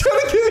 He's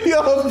trying to get me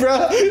off,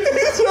 bro.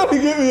 He's trying to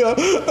get me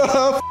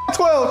off.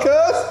 12,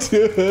 cuz.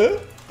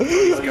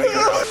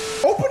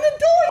 Open the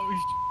door.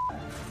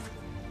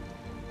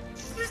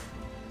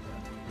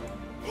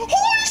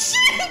 Holy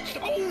shit!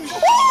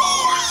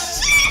 Holy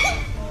shit!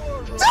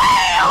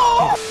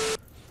 Damn!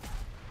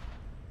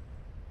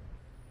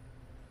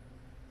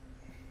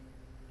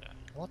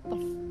 What the?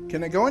 Can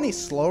it go any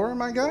slower,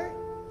 my guy?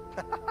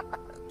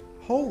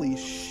 Holy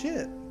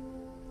shit!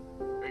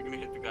 Are you gonna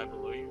hit the guy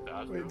below you?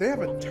 Wait, they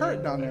have a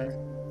turret down there.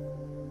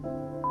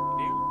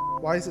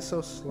 Why is it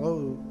so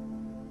slow?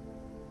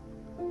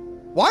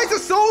 Why is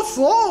it so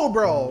slow,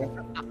 bro?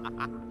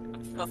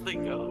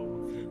 Nothing go.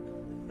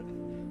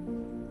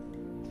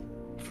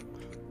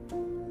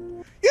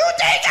 You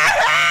think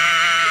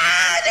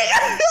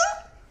I'm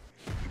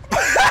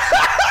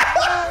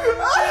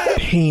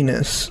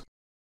penis.